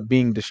ends up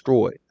being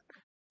destroyed.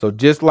 So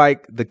just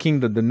like the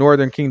kingdom, the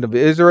northern kingdom of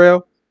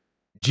Israel,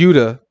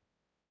 Judah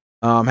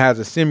has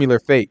a similar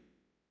fate,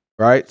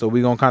 right? So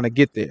we're going to kind of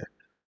get there.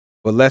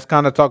 But let's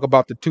kind of talk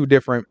about the two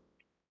different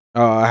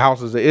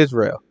houses of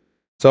Israel.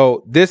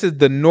 So this is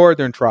the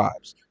northern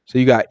tribes. So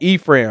you got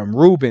Ephraim,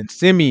 Reuben,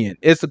 Simeon,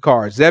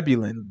 Issachar,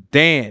 Zebulun,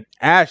 Dan,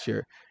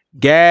 Asher,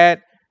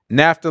 Gad,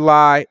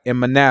 Naphtali, and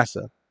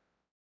Manasseh.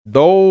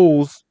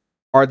 Those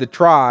are the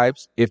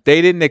tribes. If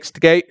they didn't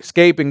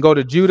escape and go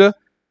to Judah,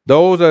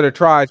 those are the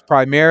tribes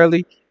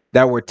primarily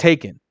that were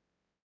taken,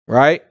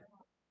 right?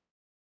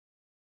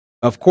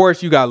 Of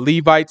course, you got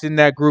Levites in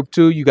that group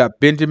too. You got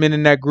Benjamin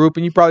in that group,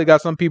 and you probably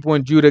got some people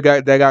in Judah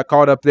that got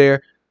caught up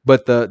there.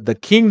 But the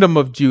kingdom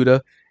of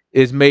Judah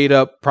is made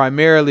up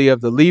primarily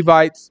of the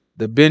Levites,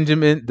 the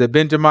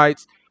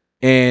Benjamites,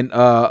 and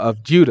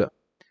of Judah.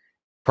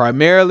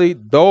 Primarily,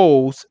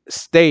 those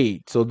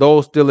stayed, so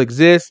those still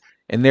exist,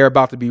 and they're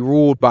about to be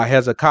ruled by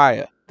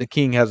Hezekiah, the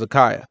king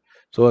Hezekiah.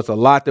 So it's a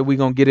lot that we're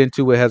gonna get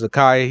into with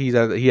Hezekiah.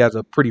 He has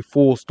a pretty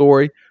full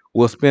story.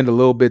 We'll spend a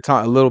little bit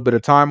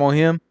of time on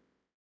him,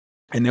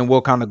 and then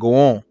we'll kind of go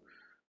on,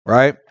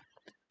 right?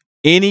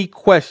 Any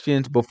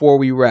questions before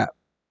we wrap?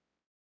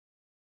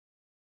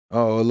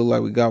 Oh, it looked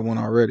like we got one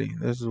already.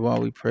 This is why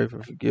we pray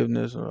for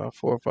forgiveness of our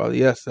forefathers.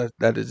 Yes,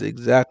 that is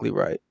exactly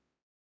right.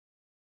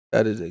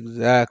 That is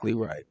exactly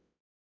right.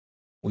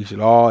 We should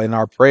all, in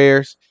our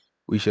prayers,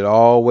 we should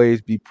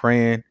always be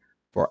praying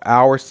for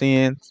our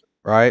sins,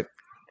 right?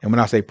 And when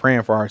I say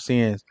praying for our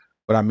sins,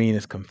 what I mean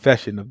is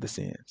confession of the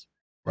sins,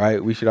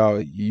 right? We should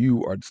all,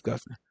 you are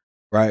disgusting,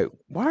 right?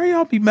 Why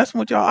y'all be messing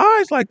with y'all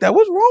eyes like that?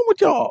 What's wrong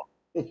with y'all?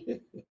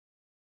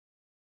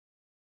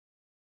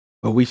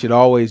 But we should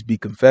always be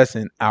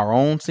confessing our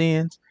own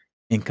sins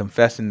and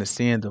confessing the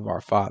sins of our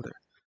Father.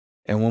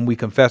 And when we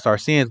confess our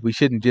sins, we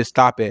shouldn't just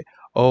stop at,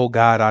 oh,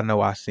 God, I know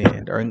I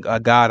sinned, or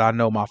God, I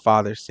know my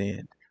father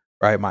sinned,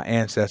 right? My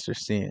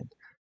ancestors sinned.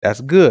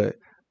 That's good,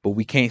 but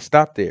we can't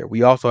stop there.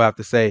 We also have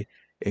to say,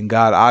 and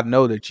God, I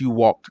know that you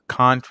walked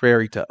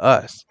contrary to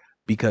us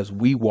because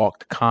we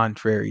walked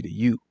contrary to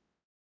you,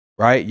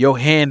 right? Your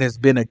hand has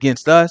been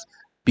against us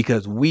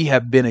because we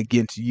have been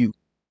against you.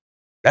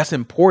 That's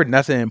important.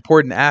 That's an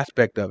important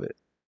aspect of it.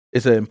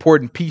 It's an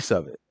important piece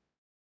of it.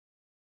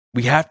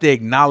 We have to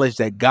acknowledge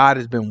that God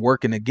has been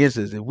working against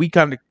us. If we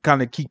kind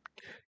of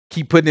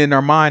keep putting in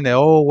our mind that,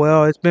 oh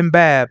well, it's been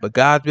bad, but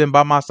God's been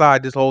by my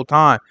side this whole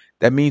time,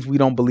 that means we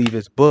don't believe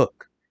his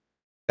book.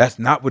 That's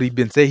not what he's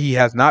been saying. He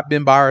has not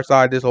been by our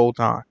side this whole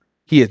time.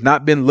 He has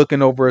not been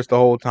looking over us the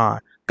whole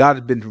time. God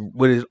has been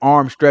with his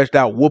arms stretched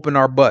out, whooping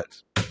our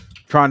butts,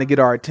 trying to get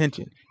our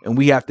attention. And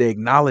we have to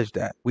acknowledge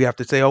that. We have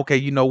to say, okay,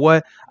 you know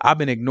what? I've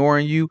been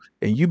ignoring you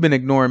and you've been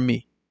ignoring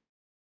me.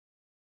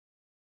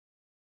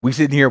 We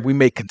sitting here, we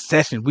make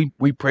concessions.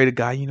 We pray to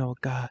God, you know,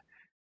 God,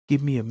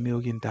 give me $1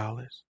 million. I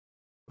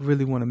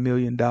really want $1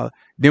 million.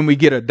 Then we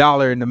get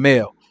 $1 in the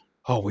mail.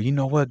 Oh, well, you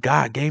know what?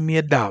 God gave me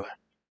 $1.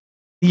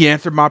 He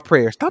answered my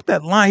prayer. Stop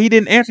that line. He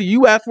didn't answer.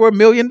 You asked for $1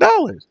 million.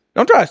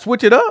 Don't try to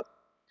switch it up.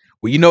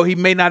 Well, you know, he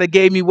may not have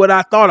gave me what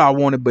I thought I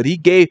wanted, but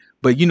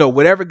you know,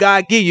 whatever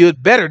God give you is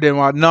better than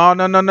what. No,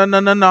 no, no, no, no,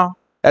 no, no.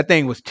 That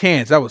thing was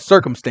chance. That was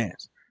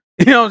circumstance.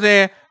 You know what I'm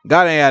saying?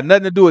 God ain't had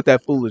nothing to do with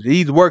that foolishness.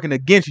 He's working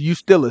against you. You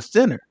still a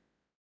sinner.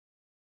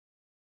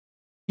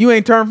 You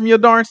ain't turned from your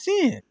darn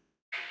sin.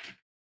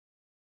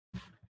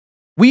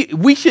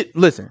 We should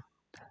listen.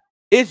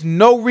 It's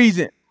no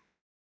reason.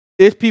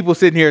 It's people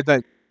sitting here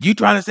like, you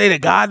trying to say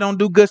that God don't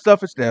do good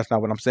stuff? That's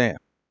not what I'm saying.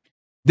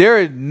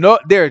 There's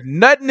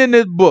nothing in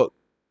this book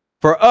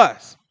for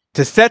us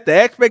to set the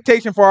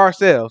expectation for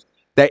ourselves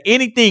that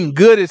anything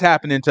good is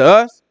happening to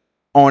us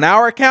on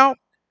our account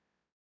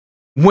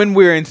when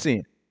we're in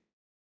sin.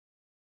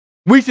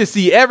 We should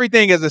see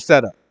everything as a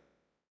setup.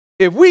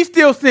 If we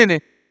still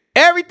sinning,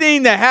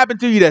 everything that happened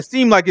to you that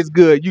seemed like it's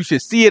good, you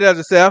should see it as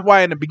a setup. That's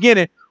why in the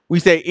beginning we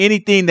say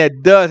anything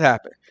that does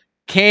happen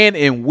can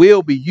and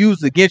will be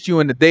used against you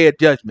in the day of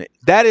judgment.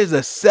 That is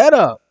a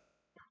setup.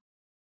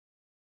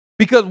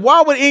 Because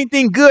why would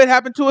anything good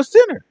happen to a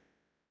sinner?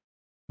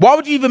 Why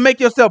would you even make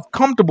yourself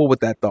comfortable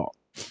with that thought?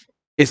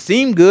 It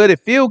seemed good, it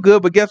feel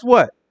good, but guess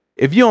what?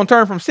 If you don't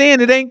turn from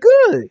sin, it ain't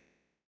good.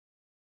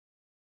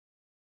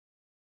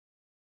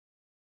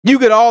 You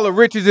get all the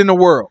riches in the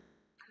world.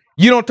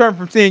 You don't turn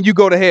from sin, you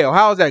go to hell.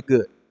 How is that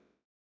good?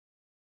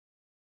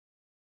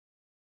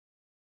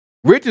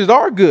 Riches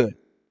are good.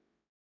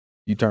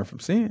 You turn from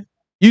sin.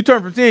 You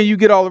turn from sin, you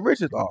get all the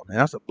riches. Oh man,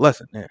 that's a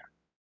blessing there.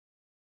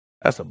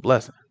 That's a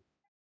blessing.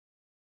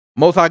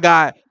 Most High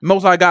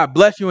God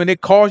bless you and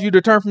it calls you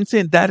to turn from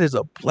sin. That is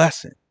a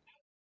blessing.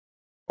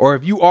 Or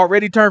if you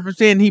already turned from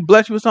sin, he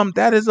bless you with something,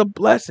 that is a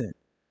blessing.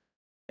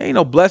 Ain't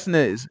no blessing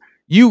that is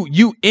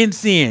you in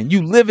sin,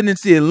 you living in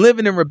sin,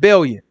 living in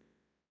rebellion.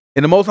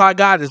 And the Most High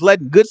God is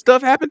letting good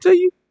stuff happen to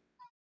you.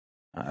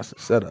 That's a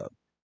setup.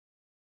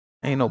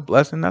 Ain't no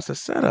blessing. That's a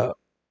setup.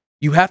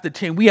 You have to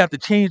change. We have to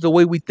change the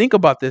way we think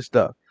about this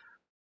stuff.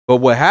 But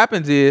what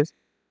happens is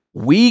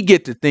we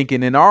get to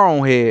thinking in our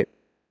own head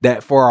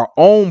that for our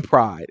own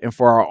pride and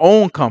for our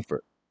own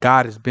comfort,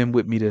 God has been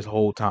with me this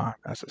whole time.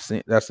 That's a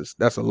sin. That's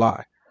a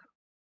lie.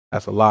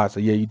 That's a lie. So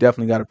yeah, you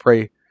definitely got to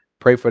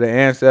pray for the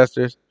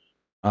ancestors,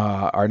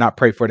 or not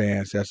pray for the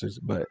ancestors,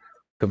 but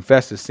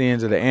confess the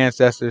sins of the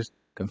ancestors,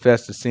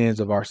 confess the sins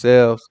of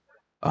ourselves,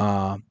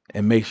 and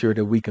make sure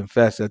that we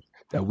confess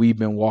that we've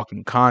been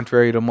walking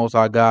contrary to Most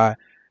High God,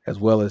 as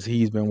well as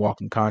He's been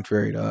walking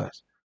contrary to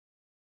us.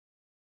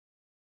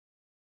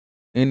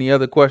 Any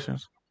other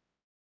questions?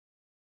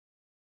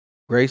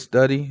 Great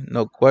study.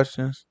 No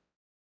questions.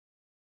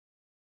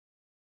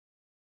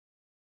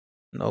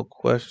 No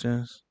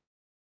questions.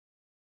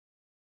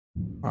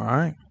 All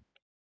right.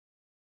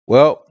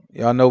 Well,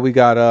 y'all know we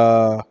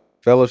got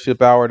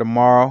fellowship hour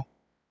tomorrow,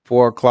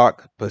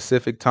 4:00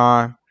 Pacific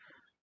time.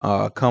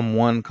 Come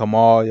one, come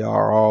all. Y'all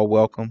are all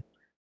welcome.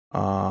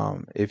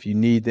 If you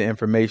need the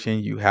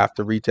information, you have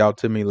to reach out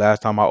to me.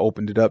 Last time I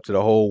opened it up to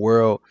the whole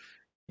world,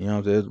 you know what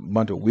I'm saying? There's a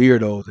bunch of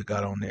weirdos that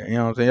got on there. You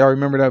know what I'm saying? Y'all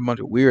remember that? A bunch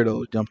of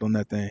weirdos jumped on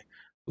that thing.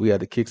 We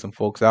had to kick some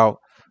folks out.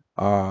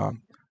 So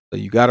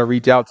you got to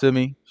reach out to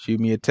me. Shoot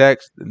me a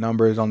text. The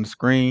number is on the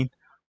screen.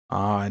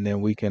 And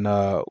then we can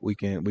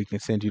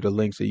send you the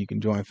link so you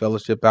can join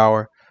Fellowship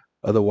Hour.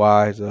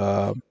 Otherwise,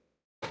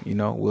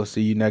 we'll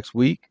see you next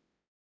week.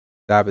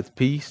 Sabbath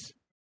peace,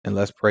 and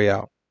let's pray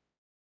out.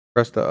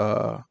 Press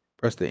the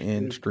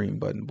end stream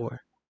button, boy.